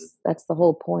 Mhm. That's the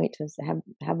whole point, is to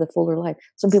have the fuller life.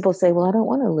 Some people say, "Well, I don't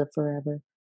want to live forever."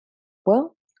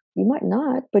 Well, you might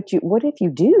not, but you what if you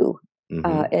do?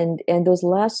 Mhm. And those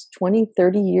last 20,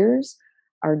 30 years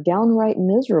are downright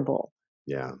miserable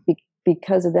Yeah.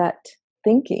 because of that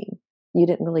thinking. You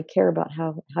didn't really care about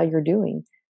how you're doing.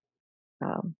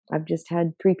 I've just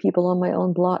had 3 people on my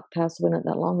own block pass away not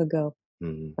that long ago.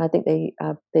 Mhm. I think they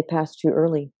passed too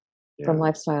early from Yeah.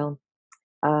 lifestyle.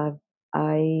 Uh,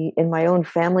 I, in my own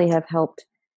family, have helped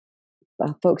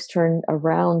folks turn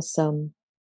around some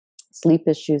sleep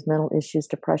issues, mental issues,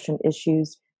 depression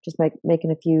issues, just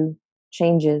making a few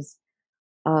changes.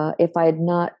 If I had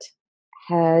not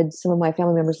had some of my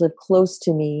family members live close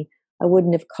to me, I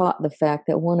wouldn't have caught the fact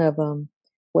that one of them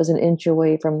was an inch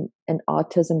away from an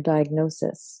autism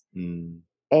diagnosis. Mm.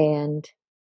 And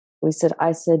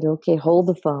I said, okay, hold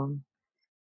the phone.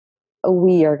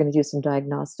 We are going to do some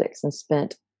diagnostics, and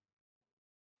spent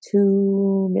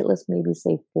let's maybe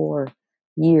say 4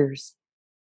 years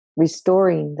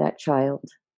restoring that child.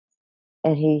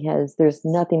 And there's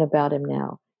nothing about him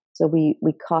now. So we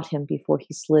caught him before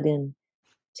he slid in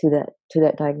to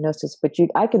that diagnosis. But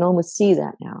I can almost see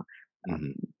that now.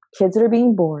 Mhm. Kids that are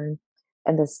being born,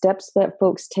 and the steps that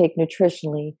folks take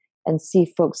nutritionally, and see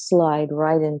folks slide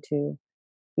right into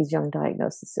these young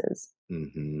diagnoses.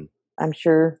 Mhm. I'm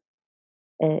sure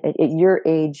at your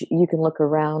age, you can look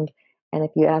around, and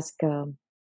if you ask a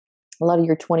lot of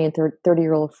your 20 and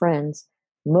 30-year-old friends,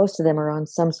 most of them are on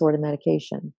some sort of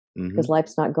medication because Mhm.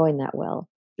 life's not going that well.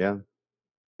 Yeah.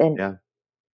 And Yeah.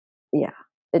 yeah,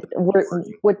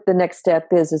 what the next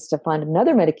step is to find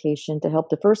another medication to help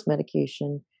the first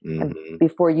medication. And Mhm.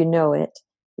 before you know it,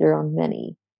 you're on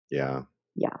many. Yeah.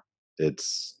 Yeah.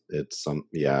 It's some,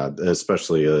 yeah,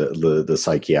 especially the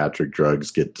psychiatric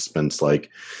drugs get dispensed like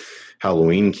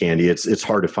Halloween candy. It's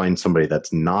hard to find somebody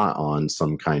that's not on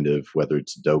some kind of, whether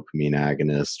it's dopamine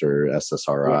agonist or Yeah.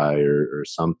 SSRI or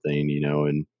something,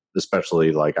 and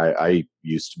especially like I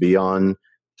used to be on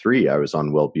three. I was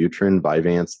on Wellbutrin,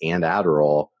 Vyvanse, and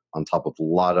Adderall on top of a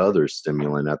lot of other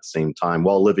stimulant at the same time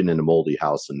while living in a moldy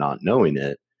house and not knowing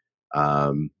it.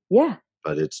 Um, Yeah.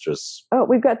 but it's just Oh,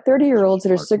 we've got 30-year-olds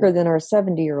that are sicker remarkable. than our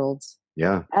 70-year-olds.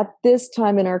 Yeah. At this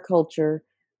time in our culture,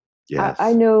 I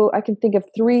Yes. know I can think of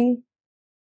 3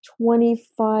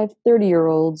 25,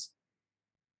 30-year-olds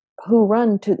who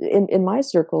run in my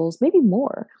circles, maybe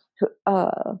more,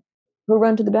 who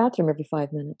run to the bathroom every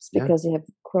 5 minutes Yeah. because they have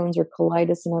Crohn's or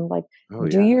colitis. And I'm like, Oh,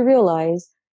 do yeah. you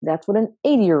realize that's what an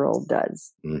 80-year-old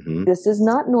does? Mhm. This is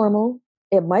not normal.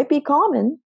 It might be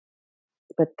common,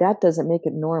 but that doesn't make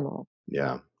it normal.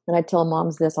 Yeah. And I tell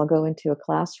moms this. I'll go into a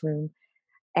classroom,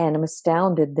 and I'm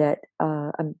astounded that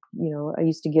I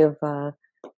used to give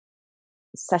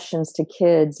sessions to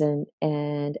kids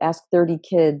and ask 30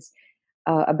 kids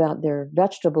about their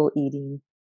vegetable eating.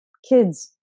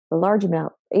 Kids, a large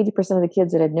amount, 80% of the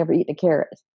kids that had never eaten a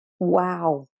carrot.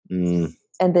 Wow. Mm.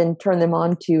 And then turn them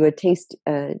on to a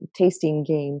tasting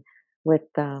game with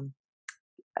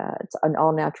it's an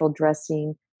all natural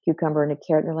dressing, cucumber and a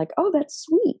carrot. And they're like, oh, that's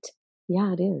sweet.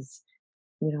 Yeah, it is.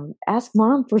 Ask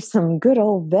mom for some good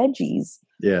old veggies.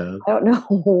 Yeah. I don't know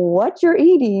what you're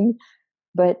eating,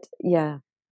 but yeah,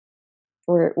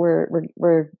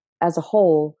 we're as a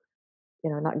whole,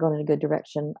 not going in a good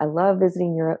direction. I love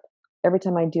visiting Europe. Every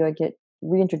time I do, I get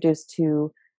reintroduced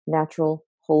to natural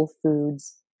whole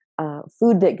foods,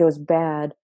 food that goes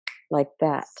bad like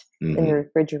that in the Mhm.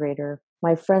 refrigerator.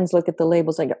 My friends look at the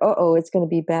labels like, oh, it's going to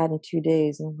be bad in 2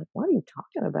 days. And I'm like, what are you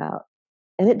talking about?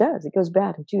 And it does. It goes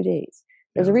bad in 2 days.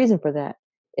 There's a Yeah. reason for that.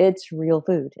 It's real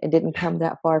food. It didn't come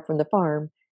that far from the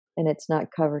farm, and it's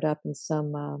not covered up in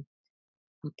some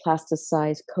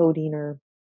plasticized coating or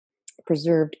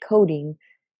preserved coating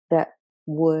that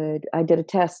I did a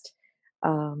test,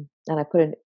 and I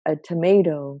put a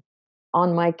tomato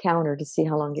on my counter to see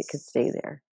how long it could stay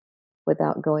there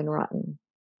without going rotten.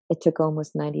 It took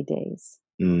almost 90 days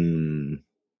Mm.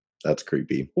 That's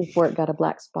creepy. before it got a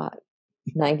black spot.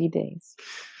 90 days.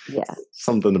 Yeah.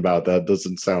 Something about that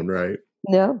doesn't sound right.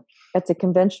 No, that's a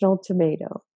conventional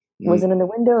tomato. Mm. Wasn't in the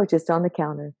window, just on the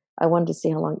counter. I wanted to see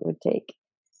how long it would take.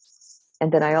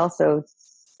 And then I also,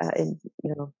 and,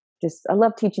 just I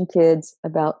love teaching kids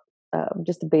about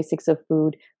just the basics of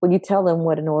food. When you tell them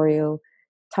what an Oreo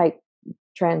type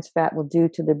trans fat will do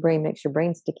to the brain, makes your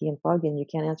brain sticky and foggy, and you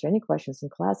can't answer any questions in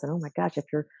class. And oh my gosh, if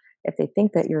they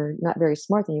think that you're not very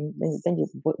smart,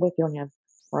 what if you don't have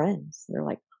friends? They're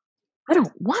like, I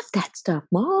don't want that stuff,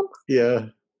 Mom. Yeah.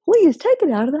 Please take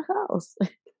it out of the house.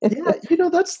 Yeah,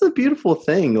 that's the beautiful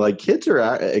thing. Like kids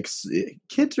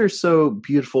are so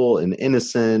beautiful and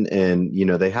innocent, and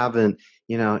they haven't,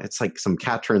 it's like some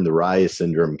Catcher in the Rye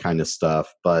syndrome kind of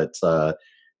stuff. But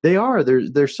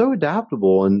they're so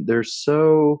adaptable, and they're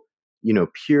so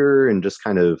pure, and just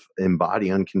kind of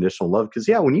embody unconditional love. Because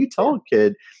yeah, when you tell Yeah. a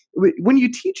kid, when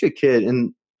you teach a kid,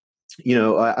 and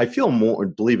I feel more,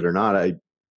 believe it or not,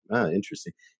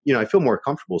 Interesting. I feel more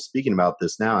comfortable speaking about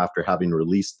this now after having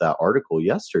released that article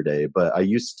yesterday. But I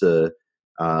used to,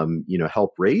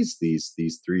 help raise these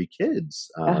three kids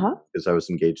Uh-huh. because I was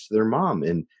engaged to their mom,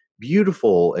 and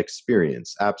beautiful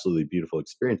experience, absolutely beautiful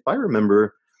experience. But I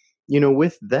remember,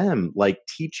 with them, like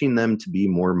teaching them to be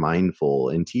more mindful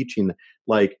and teaching,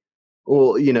 like,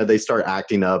 well, they start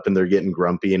acting up and they're getting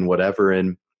grumpy and whatever,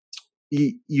 and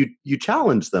you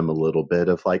challenge them a little bit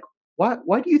of like,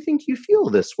 why do you think you feel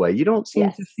this way? You don't seem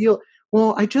to Yes. feel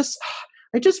well. I just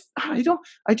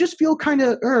feel kind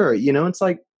of it's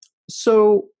like,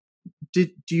 so do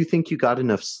you think you got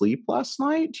enough sleep last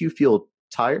night? Do you feel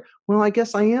tired? Well, I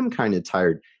guess I am kind of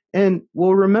tired. And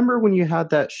well, remember when you had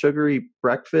that sugary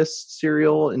breakfast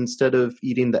cereal instead of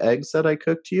eating the eggs that I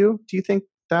cooked you? Do you think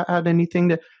that had anything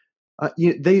to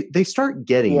they start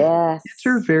getting it. Kids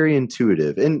are Yes. very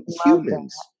intuitive, and Love that.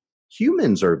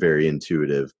 humans are very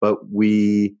intuitive, but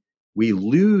we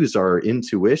lose our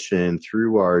intuition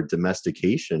through our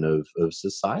domestication of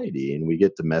society, and we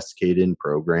get domesticated and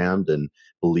programmed and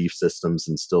belief systems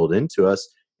instilled into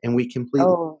us, and we completely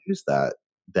Oh, lose that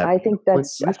I think beautiful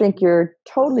that's I think intuition. you're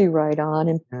totally right on,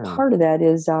 and Yeah, part of that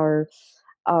is our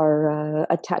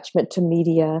attachment to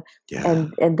media, yeah.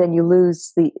 and then you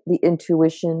lose the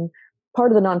intuition.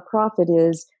 Part of the nonprofit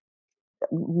is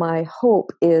my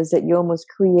hope is that you almost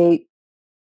create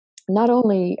not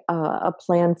only a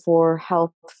plan for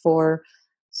health for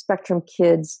spectrum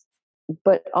kids,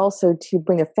 but also to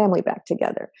bring a family back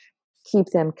together, keep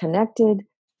them connected.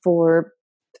 For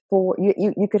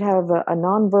you could have a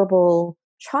nonverbal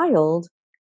child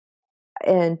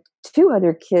and two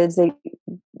other kids.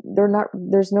 They're not.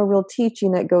 There's no real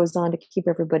teaching that goes on to keep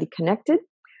everybody connected.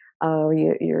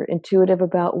 You're intuitive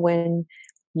about when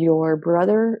your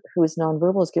brother, who is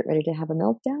nonverbal, is getting ready to have a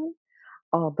meltdown,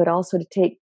 but also to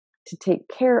take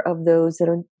care of those that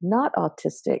are not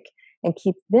autistic and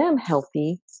keep them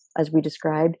healthy, as we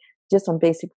described, just on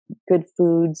basic good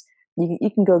foods. You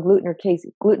can go gluten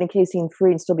and casein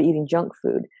free and still be eating junk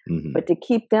food, Hmm. but to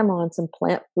keep them on some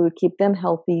plant food, keep them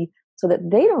healthy, so that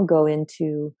they don't go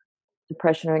into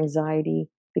depression or anxiety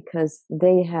because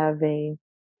they have a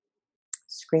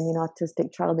screaming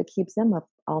autistic child that keeps them up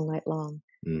all night long.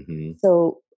 Hmm.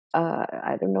 So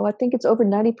I don't know. I think it's over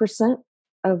 90%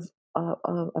 of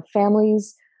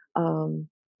families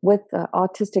with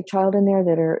autistic child in there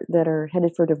that are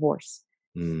headed for divorce.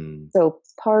 Mm. So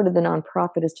part of the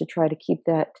nonprofit is to try to keep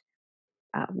that.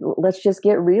 Let's just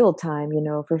get real time,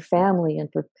 for family and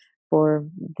for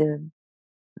the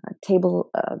table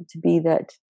to be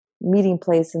that meeting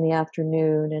place in the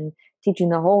afternoon and teaching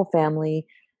the whole family.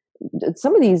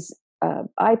 Some of these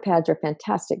iPads are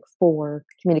fantastic for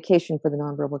communication for the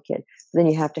nonverbal kid. But then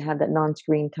you have to have that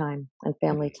non-screen time and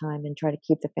family time and try to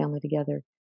keep the family together.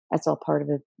 That's all part of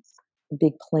a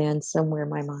big plan somewhere in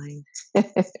my mind.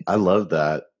 I love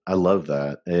that. I love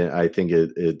that. And I think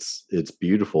it's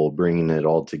beautiful bringing it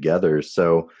all together.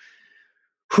 So,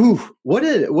 whew, what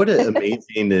a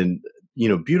amazing and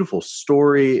beautiful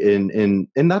story. And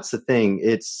that's the thing.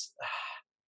 It's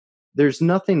there's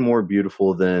nothing more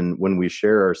beautiful than when we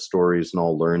share our stories and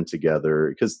all learn together,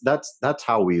 because that's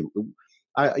how we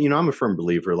I'm a firm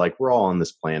believer, like, we're all on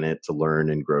this planet to learn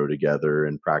and grow together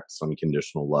and practice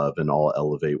unconditional love and all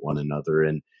elevate one another.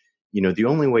 And the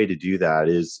only way to do that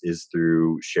is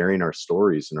through sharing our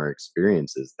stories and our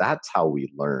experiences. That's how we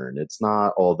learn. It's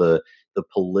not all the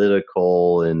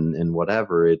political and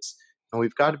whatever. It's,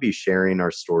 we've got to be sharing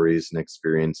our stories and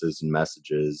experiences and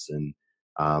messages. And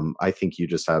I think you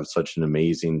just have such an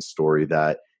amazing story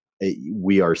that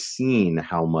we are seeing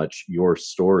how much your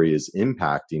story is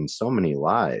impacting so many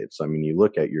lives. I mean, you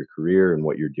look at your career and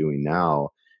what you're doing now,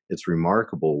 it's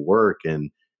remarkable work.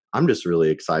 And I'm just really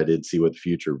excited to see what the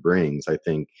future brings. I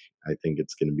think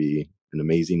it's going to be an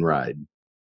amazing ride.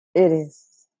 It is.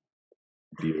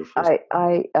 Beautiful. I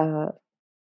I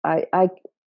I I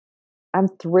I'm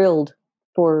thrilled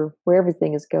for where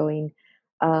everything is going.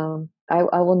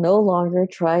 I will no longer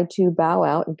try to bow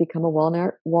out and become a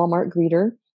Walmart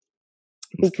greeter,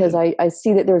 It's because good. I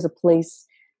see that there's a place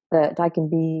that I can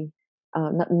be.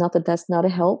 Not that that's not a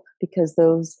help, because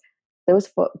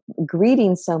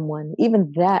greeting someone,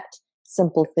 even that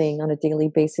simple thing on a daily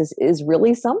basis, is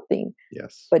really something.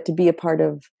 Yes. But to be a part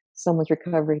of someone's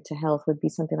recovery to health would be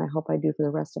something I hope I do for the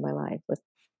rest of my life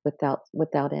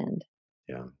without end.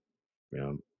 Yeah.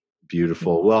 Yeah.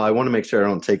 Beautiful. Well, I want to make sure I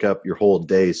don't take up your whole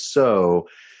day. So,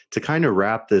 to kind of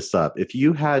wrap this up, if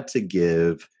you had to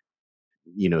give,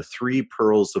 three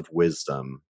pearls of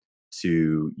wisdom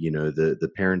to,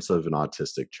 the parents of an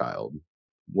autistic child,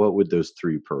 what would those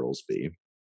three pearls be?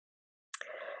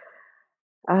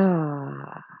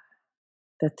 Ah,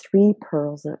 The three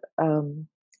pearls.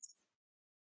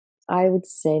 I would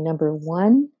say number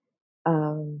one,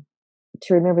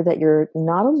 to remember that you're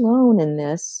not alone in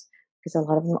this, because a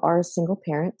lot of them are single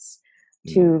parents,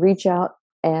 to reach out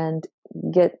and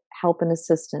get help and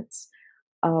assistance.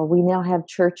 We now have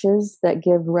churches that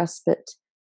give respite,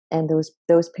 and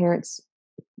those parents,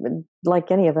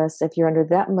 like any of us, if you're under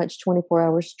that much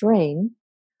 24-hour strain,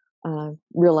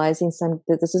 realizing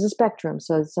that this is a spectrum,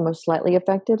 so some are slightly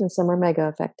affected and some are mega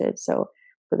affected. So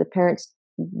for the parents,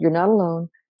 you're not alone.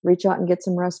 Reach out and get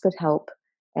some respite help,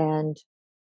 and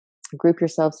group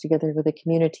yourselves together with a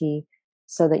community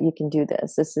so that you can do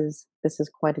this. This is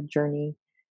quite a journey.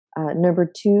 Number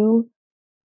two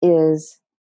is,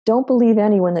 don't believe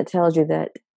anyone that tells you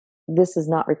that this is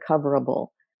not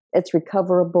recoverable. It's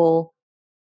recoverable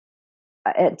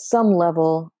at some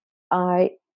level.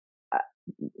 And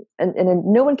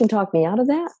no one can talk me out of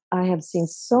that. I have seen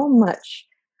so much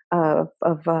of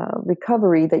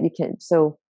recovery that you can.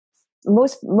 So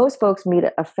most folks meet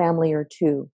a family or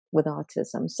two with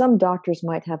autism. Some doctors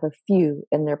might have a few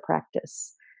in their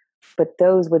practice, but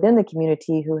those within the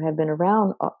community who have been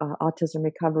around autism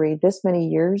recovery this many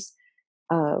years,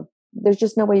 there's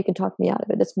just no way you can talk me out of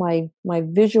it. It's my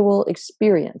visual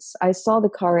experience. I saw the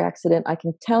car accident. I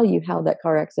can tell you how that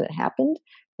car accident happened,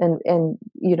 and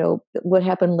what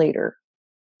happened later.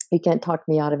 You can't talk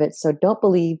me out of it. So don't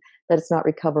believe that it's not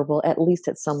recoverable, at least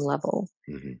at some level.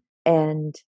 Mm-hmm.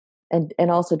 And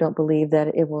also don't believe that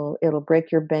it'll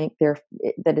break your bank there,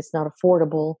 that it's not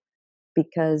affordable,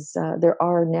 because there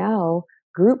are now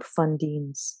group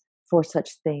fundings for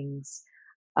such things.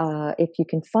 If you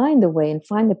can find the way and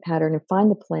find the pattern and find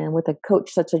the plan with a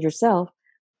coach such as yourself,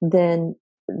 then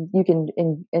you can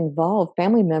involve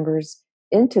family members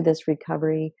into this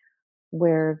recovery,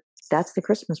 where that's the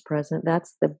Christmas present,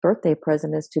 that's the birthday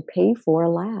present, is to pay for a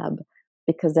lab,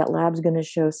 because that lab's going to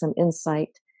show some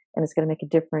insight, and it's going to make a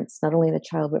difference, not only in the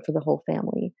child, but for the whole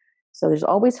family. So there's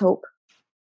always hope.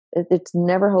 It's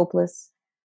never hopeless.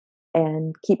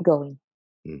 And keep going.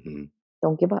 Mm-hmm.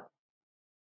 Don't give up.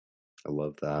 I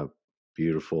love that.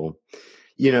 Beautiful.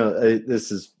 This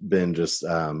has been just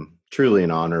truly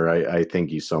an honor. I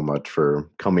thank you so much for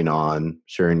coming on,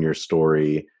 sharing your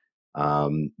story.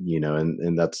 And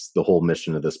that's the whole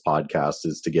mission of this podcast,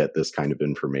 is to get this kind of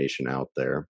information out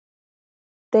there.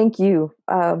 Thank you.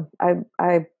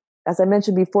 As I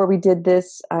mentioned before we did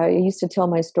this, I used to tell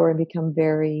my story and become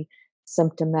very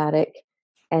symptomatic,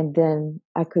 and then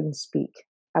I couldn't speak.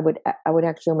 I would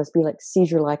actually almost be like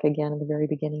seizure-like again in the very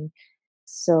beginning.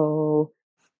 So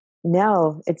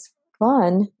now it's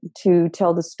fun to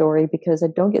tell the story, because I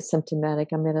don't get symptomatic.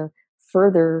 I'm in a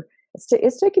further.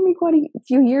 It's taken me quite a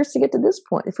few years to get to this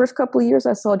point. The first couple of years,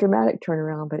 I saw a dramatic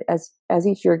turnaround, but as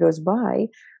each year goes by,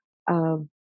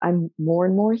 I'm more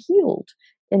and more healed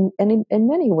in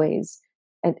many ways.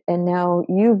 And now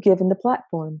you've given the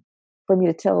platform for me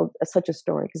to tell such a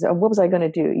story. Because what was I going to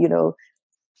do?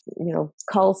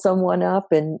 Call someone up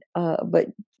but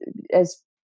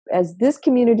as this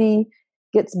community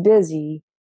gets busy,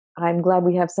 I'm glad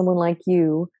we have someone like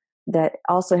you that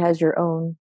also has your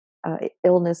own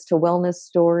illness to wellness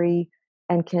story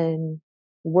and can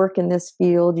work in this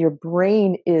field. Your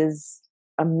brain is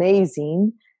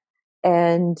amazing,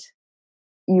 and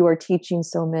you are teaching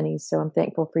so many. So I'm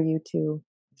thankful for you to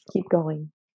keep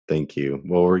going. Thank you.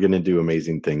 Well, we're going to do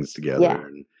amazing things together. Yeah.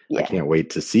 And I can't wait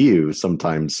to see you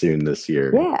sometime soon this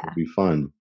year. Yeah. It'll be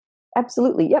fun.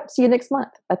 Absolutely. Yep. See you next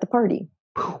month at the party.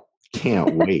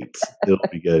 Can't wait. It'll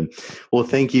be good. Well,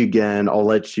 thank you again. I'll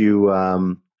let you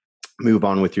move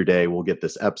on with your day. We'll get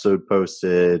this episode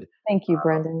posted. Thank you,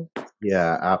 Brendan.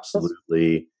 Yeah,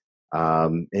 absolutely. I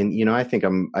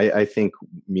think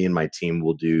me and my team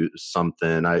will do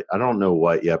something. I don't know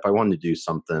what yet, but I want to do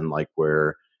something like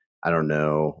where, I don't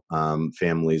know,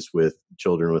 families with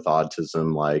children with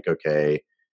autism, like, okay,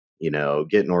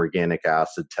 get an organic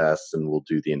acid test and we'll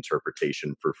do the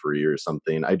interpretation for free or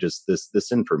something.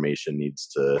 This information needs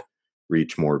to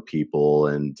reach more people.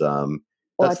 And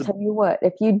well, I'll tell you what,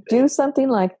 if you do something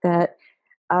like that,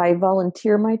 I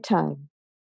volunteer my time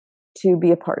to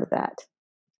be a part of that.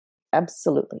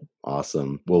 Absolutely.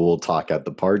 Awesome. Well, we'll talk at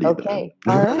the party. Okay.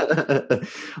 Then. All right.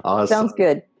 Awesome. Sounds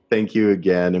good. Thank you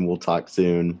again, and we'll talk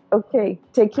soon. Okay.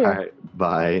 Take care. All right.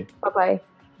 Bye. Bye-bye.